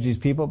going to judge these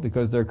people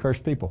because they're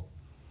cursed people.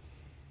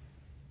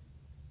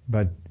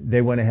 But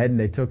they went ahead and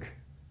they took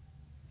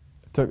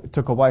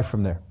a wife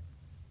from there.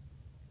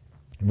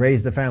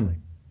 Raised a family.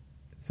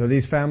 So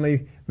these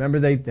family, remember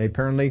they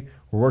apparently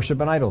were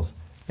worshiping idols.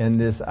 And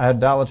this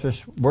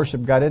idolatrous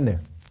worship got in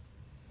there.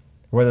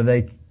 Whether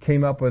they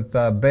came up with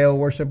Baal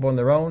worship on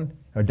their own,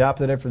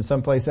 adopted it from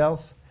someplace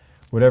else,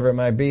 whatever it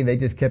might be, they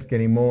just kept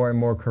getting more and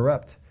more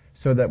corrupt.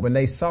 So that when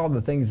they saw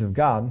the things of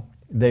God,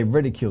 they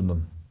ridiculed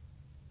them.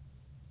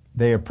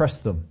 They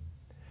oppressed them.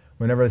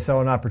 Whenever they saw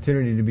an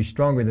opportunity to be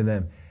stronger than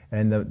them.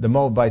 And the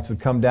Moabites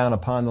would come down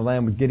upon the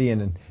land with Gideon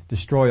and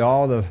destroy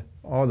all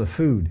the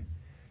food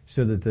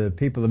so that the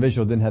people of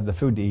Israel didn't have the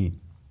food to eat.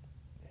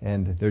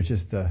 And there's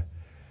just the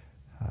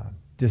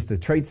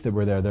traits that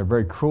were there. They're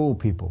very cruel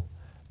people.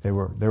 They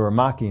were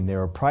mocking. They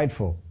were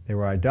prideful. They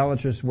were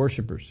idolatrous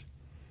worshipers.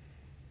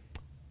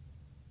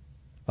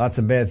 Lots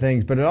of bad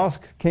things. But it all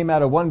came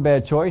out of one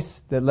bad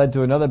choice that led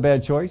to another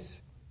bad choice.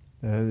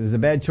 It was a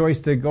bad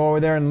choice to go over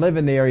there and live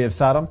in the area of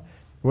Sodom.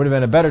 It would have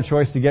been a better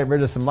choice to get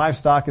rid of some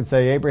livestock and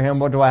say, Abraham,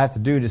 what do I have to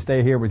do to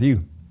stay here with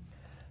you?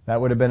 That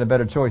would have been a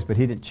better choice, but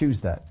he didn't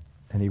choose that.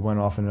 And he went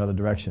off in another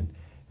direction.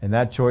 And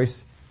that choice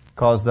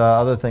caused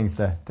other things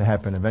to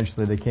happen.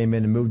 Eventually they came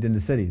in and moved in the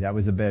city. That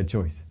was a bad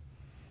choice.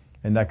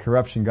 And that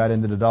corruption got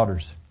into the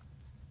daughters.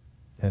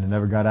 And it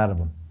never got out of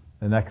them.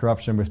 And that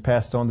corruption was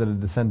passed on to the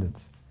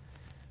descendants.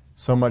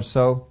 So much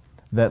so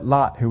that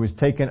Lot, who was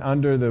taken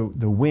under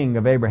the wing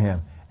of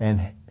Abraham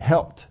and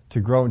helped to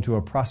grow into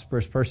a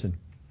prosperous person,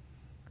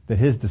 that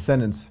his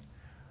descendants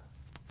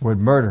would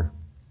murder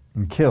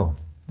and kill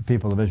the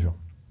people of Israel.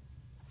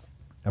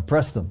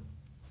 Oppress them.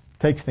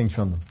 Take things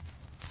from them.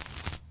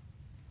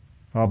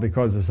 All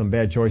because of some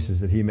bad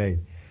choices that he made.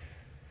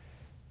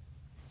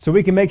 So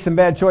we can make some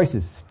bad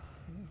choices.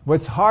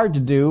 What's hard to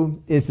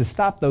do is to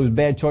stop those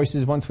bad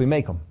choices once we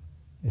make them.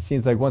 It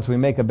seems like once we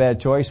make a bad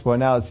choice, well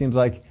now it seems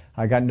like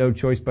I got no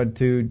choice but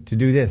to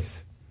do this.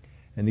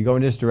 And to go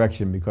in this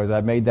direction because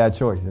I made that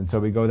choice. And so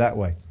we go that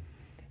way.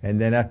 And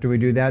then after we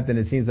do that, then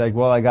it seems like,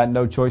 well, I got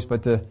no choice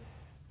but to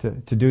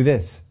do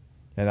this.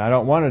 And I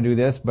don't want to do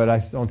this, but I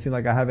don't seem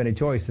like I have any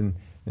choice. And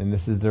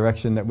this is the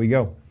direction that we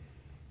go.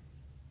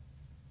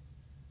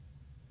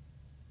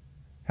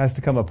 Has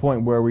to come a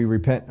point where we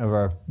repent of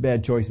our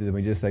bad choices and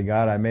we just say,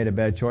 God, I made a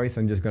bad choice.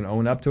 I'm just going to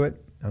own up to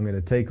it. I'm going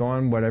to take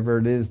on whatever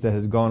it is that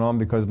has gone on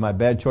because of my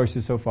bad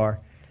choices so far.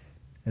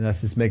 And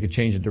let's just make a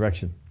change of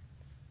direction.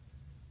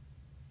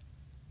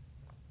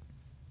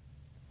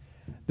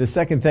 The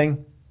second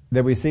thing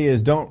that we see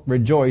is don't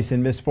rejoice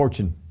in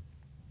misfortune.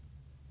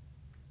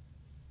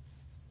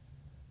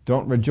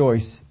 Don't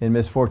rejoice in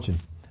misfortune.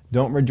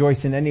 Don't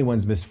rejoice in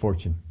anyone's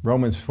misfortune.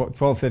 Romans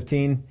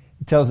 12:15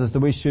 tells us that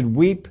we should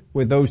weep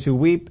with those who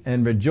weep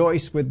and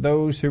rejoice with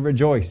those who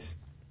rejoice.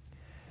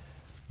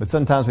 But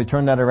sometimes we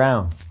turn that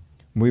around.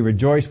 We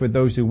rejoice with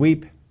those who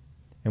weep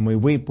and we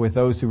weep with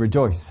those who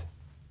rejoice.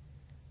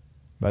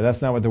 But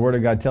that's not what the Word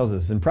of God tells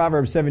us. In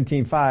Proverbs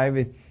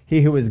 17:5,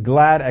 he who is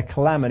glad at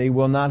calamity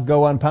will not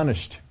go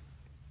unpunished.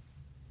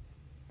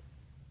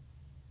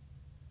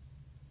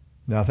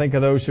 Now think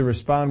of those who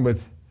respond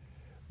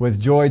with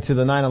joy to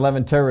the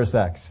 9/11 terrorist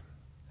acts.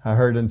 I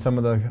heard in some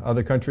of the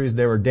other countries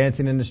they were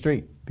dancing in the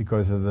street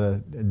because of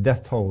the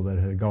death toll that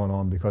had gone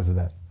on because of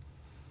that.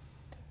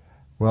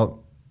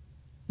 Well,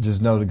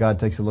 just know that God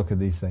takes a look at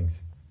these things.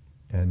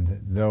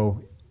 And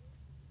though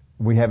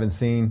we haven't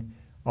seen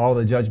all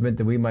the judgment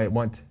that we might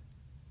want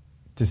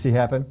to see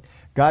happen.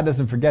 God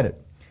doesn't forget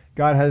it.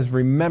 God has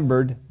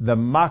remembered the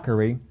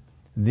mockery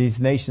these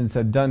nations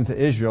had done to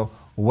Israel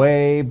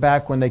way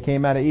back when they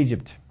came out of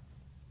Egypt.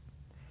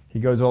 He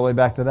goes all the way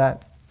back to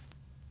that.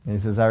 And he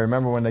says, I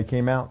remember when they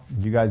came out,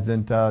 you guys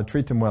didn't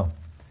treat them well.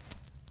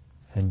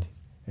 And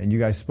you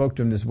guys spoke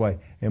to them this way.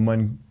 And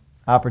when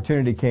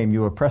opportunity came,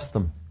 you oppressed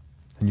them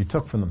and you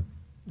took from them.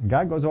 And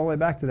God goes all the way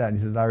back to that. And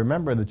he says, I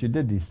remember that you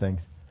did these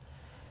things.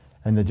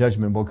 And the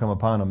judgment will come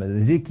upon them.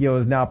 And Ezekiel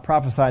is now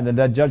prophesying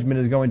that judgment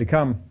is going to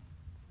come.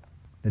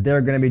 That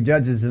they're going to be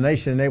judges of the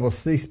nation and they will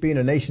cease being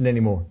a nation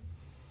anymore.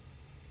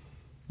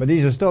 But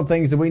these are still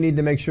things that we need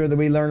to make sure that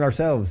we learn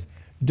ourselves.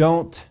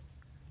 Don't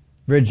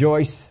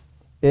rejoice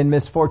in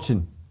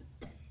misfortune.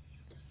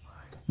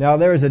 Now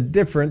there is a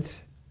difference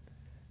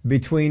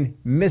between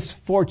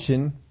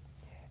misfortune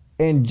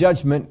and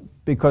judgment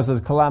because of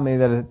the calamity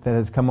that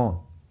has come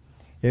on.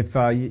 If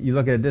you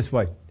look at it this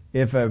way,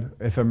 if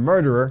a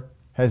murderer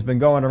has been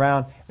going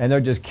around and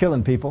they're just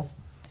killing people,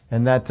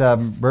 and that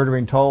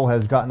murdering toll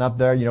has gotten up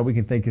there, we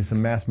can think of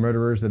some mass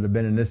murderers that have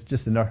been in this,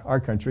 just in our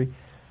country.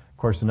 Of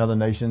course, in other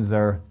nations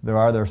there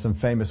are some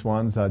famous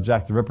ones.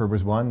 Jack the Ripper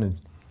was one that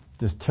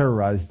just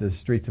terrorized the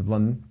streets of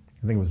London.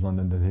 I think it was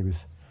London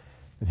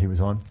that he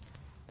was on.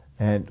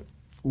 And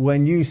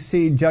when you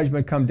see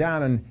judgment come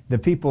down and the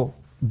people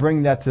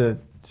bring that to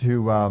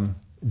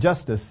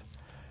justice,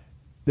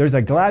 there's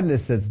a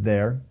gladness that's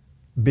there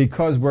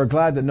because we're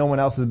glad that no one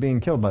else is being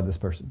killed by this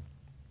person.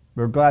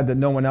 We're glad that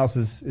no one else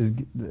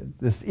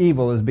this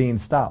evil is being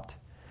stopped.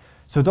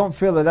 So don't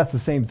feel that that's the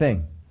same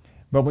thing.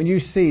 But when you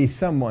see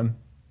someone,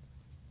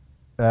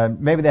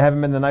 maybe they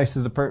haven't been the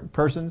nicest of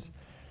persons,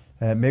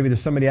 maybe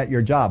there's somebody at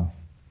your job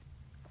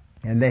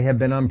and they have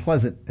been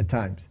unpleasant at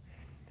times.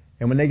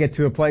 And when they get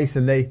to a place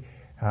and they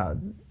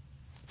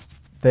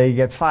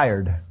get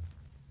fired,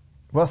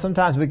 well,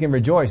 sometimes we can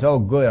rejoice. Oh,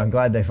 good, I'm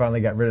glad they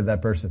finally got rid of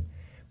that person.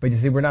 But you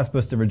see, we're not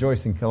supposed to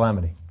rejoice in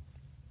calamity.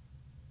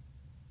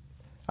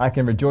 I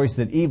can rejoice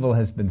that evil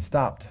has been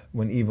stopped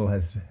when evil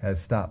has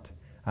stopped.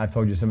 I've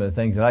told you some of the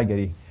things that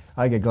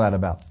I get glad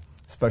about,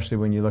 especially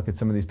when you look at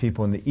some of these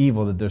people and the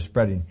evil that they're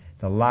spreading,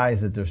 the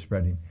lies that they're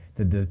spreading,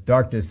 the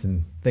darkness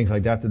and things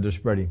like that they're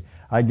spreading.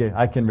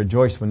 I can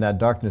rejoice when that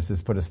darkness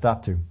is put a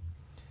stop to,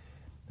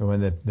 and when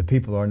the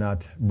people are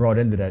not brought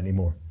into that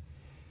anymore.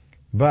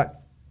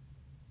 But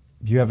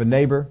if you have a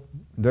neighbor,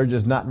 they're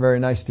just not very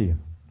nice to you,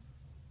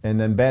 and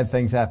then bad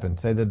things happen.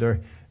 Say that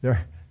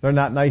they're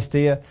not nice to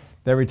you.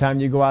 Every time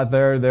you go out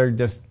there, they're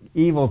just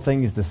evil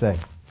things to say.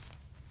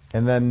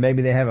 And then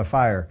maybe they have a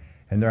fire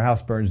and their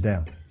house burns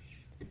down.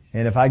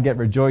 And if I get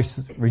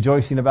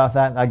rejoicing about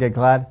that, I get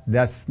glad,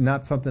 that's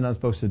not something I'm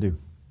supposed to do.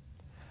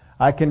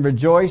 I can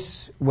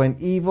rejoice when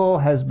evil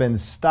has been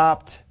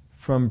stopped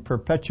from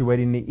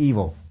perpetuating the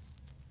evil,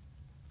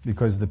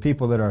 because the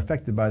people that are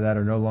affected by that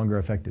are no longer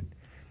affected.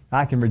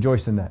 I can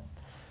rejoice in that.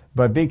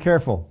 But be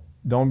careful.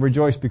 Don't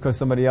rejoice because of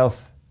somebody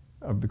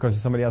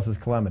else's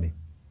calamity.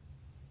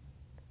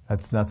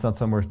 That's not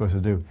something we're supposed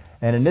to do.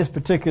 And in this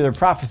particular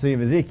prophecy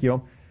of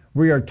Ezekiel,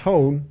 we are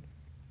told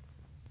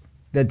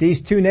that these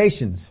two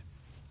nations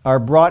are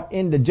brought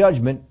into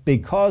judgment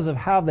because of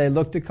how they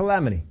looked at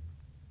calamity.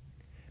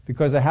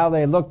 Because of how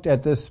they looked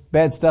at this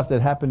bad stuff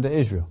that happened to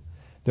Israel.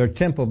 Their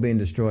temple being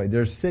destroyed,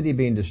 their city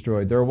being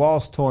destroyed, their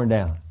walls torn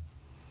down,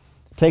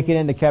 taken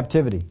into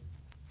captivity,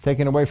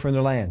 taken away from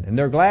their land. And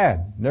they're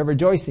glad, they're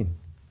rejoicing.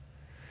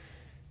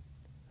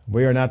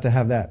 We are not to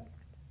have that.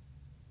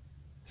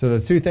 So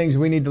the two things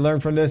we need to learn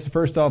from this,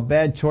 first off,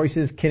 bad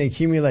choices can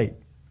accumulate.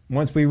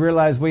 Once we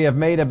realize we have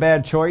made a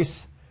bad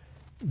choice,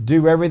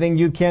 do everything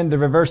you can to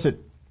reverse it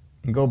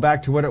and go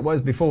back to what it was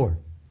before.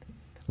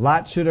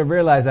 Lot should have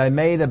realized, I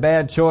made a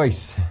bad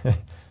choice.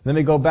 Let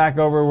me go back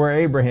over where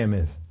Abraham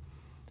is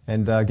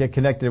and get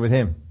connected with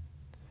him.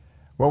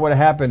 What would have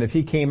happened if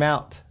he came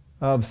out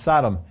of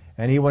Sodom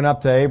and he went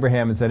up to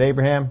Abraham and said,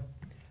 Abraham,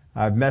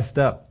 I've messed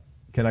up.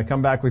 Can I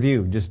come back with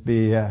you? Just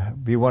be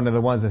one of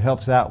the ones that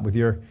helps out with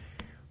your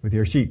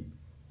sheep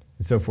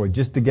and so forth,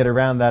 just to get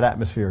around that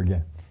atmosphere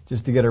again,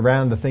 just to get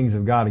around the things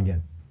of God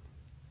again.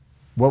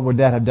 What would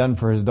that have done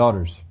for his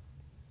daughters?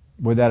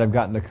 Would that have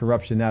gotten the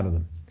corruption out of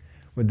them?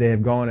 Would they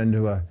have gone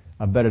into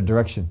a better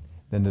direction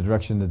than the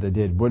direction that they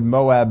did? Would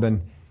Moab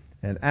and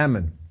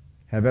Ammon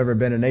have ever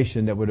been a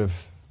nation that would have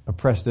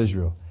oppressed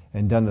Israel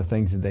and done the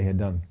things that they had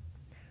done?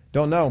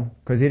 Don't know,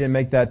 because he didn't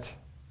make that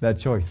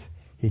choice.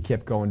 He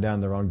kept going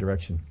down the wrong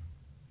direction.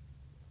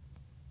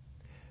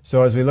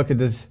 So as we look at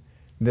this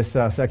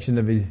section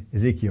of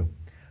Ezekiel,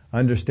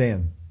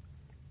 understand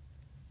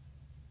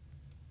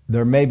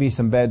there may be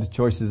some bad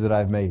choices that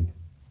I've made.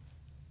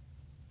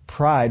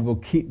 Pride will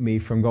keep me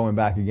from going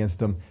back against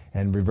them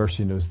and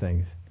reversing those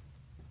things.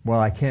 Well,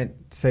 I can't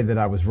say that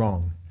I was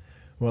wrong.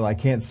 Well, I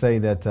can't say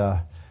that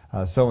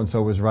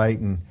so-and-so was right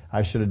and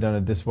I should have done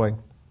it this way.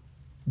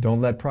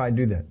 Don't let pride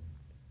do that.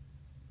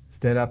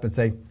 Stand up and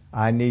say,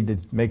 I need to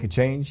make a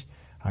change.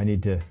 I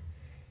need to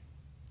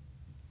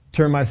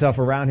turn myself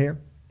around here.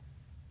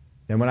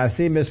 And when I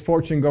see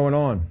misfortune going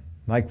on,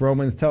 like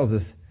Romans tells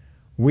us,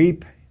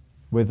 Weep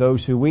with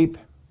those who weep.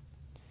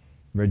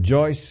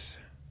 Rejoice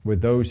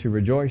with those who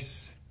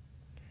rejoice.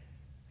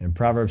 In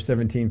Proverbs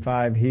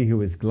 17:5, he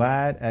who is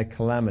glad at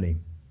calamity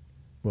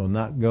will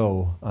not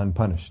go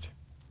unpunished.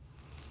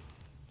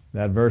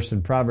 That verse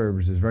in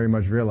Proverbs is very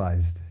much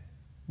realized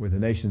with the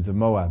nations of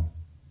Moab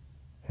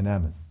and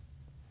Ammon.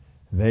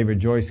 They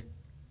rejoice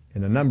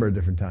in a number of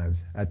different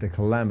times at the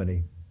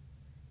calamity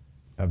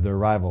of their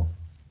rival,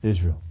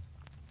 Israel.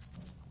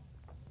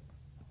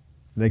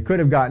 They could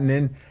have gotten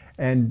in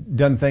and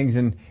done things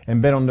and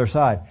been on their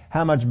side.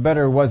 How much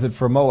better was it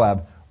for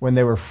Moab when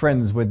they were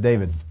friends with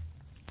David?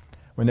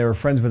 When they were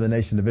friends with the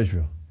nation of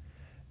Israel?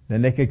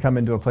 Then they could come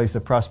into a place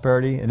of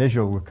prosperity, and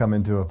Israel would come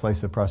into a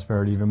place of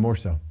prosperity even more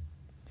so.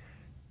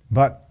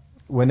 But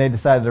when they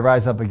decided to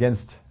rise up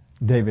against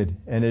David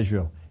and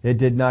Israel, it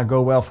did not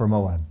go well for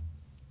Moab.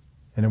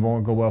 And it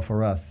won't go well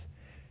for us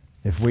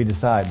if we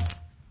decide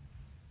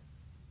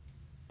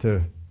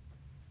to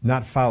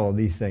not follow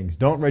these things.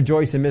 Don't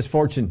rejoice in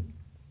misfortune.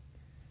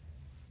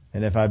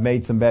 And if I've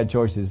made some bad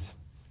choices,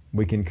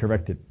 we can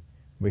correct it.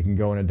 We can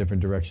go in a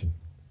different direction.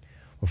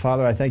 Well,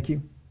 Father, I thank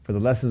you for the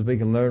lessons we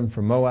can learn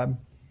from Moab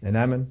and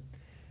Ammon.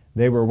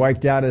 They were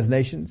wiped out as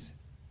nations.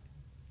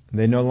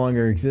 They no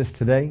longer exist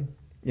today.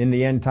 In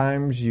the end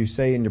times, you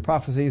say in your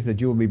prophecies that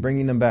you will be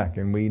bringing them back,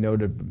 and we know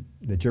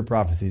that your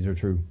prophecies are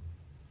true.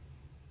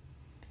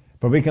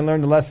 But we can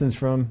learn the lessons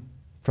from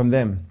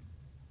them.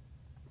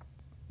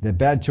 That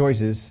bad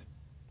choices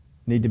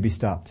need to be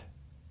stopped.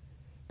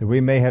 That we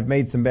may have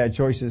made some bad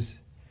choices,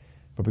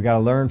 but we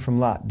gotta learn from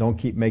Lot. Don't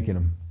keep making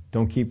them.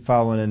 Don't keep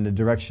following in the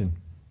direction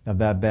of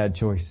that bad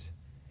choice.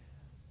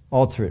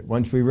 Alter it.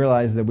 Once we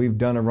realize that we've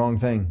done a wrong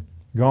thing,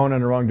 gone in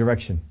the wrong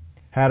direction,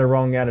 had a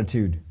wrong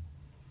attitude,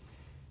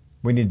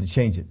 we need to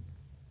change it.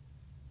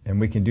 And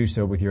we can do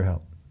so with your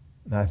help.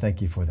 And I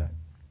thank you for that.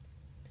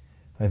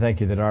 I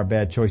thank you that our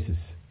bad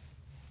choices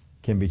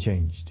can be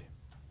changed.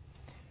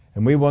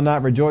 And we will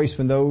not rejoice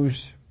when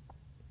those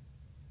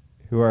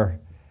who are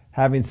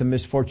having some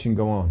misfortune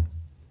go on,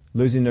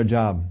 losing their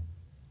job,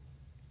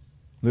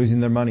 losing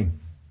their money,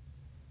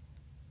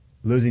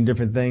 losing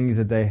different things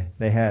that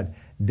they had,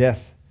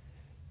 death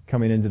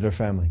coming into their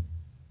family.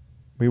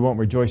 We won't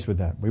rejoice with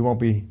that. We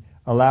won't be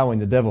allowing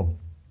the devil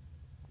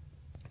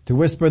to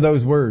whisper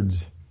those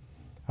words,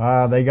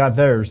 they got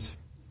theirs,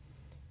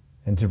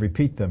 and to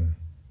repeat them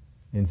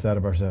inside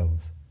of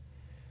ourselves.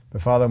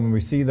 But Father, when we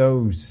see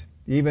those,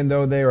 even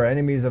though they are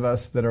enemies of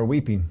us that are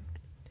weeping,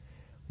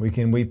 we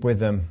can weep with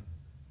them,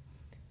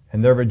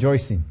 and they're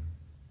rejoicing,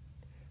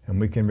 and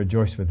we can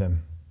rejoice with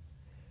them.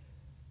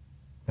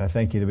 And I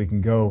thank you that we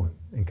can go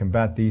and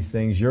combat these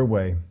things your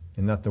way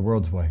and not the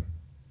world's way.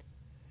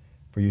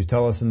 For you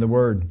tell us in the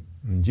Word,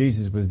 and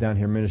Jesus was down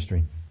here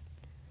ministering,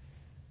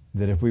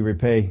 that if we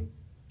repay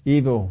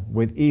evil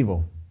with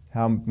evil,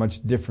 how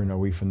much different are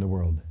we from the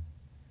world?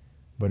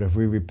 But if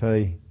we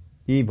repay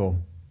evil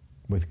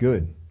with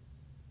good,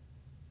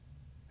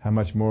 how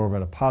much more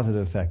of a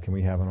positive effect can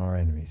we have on our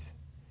enemies?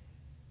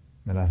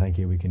 And I thank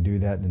you we can do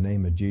that in the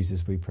name of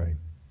Jesus we pray.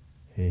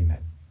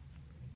 Amen.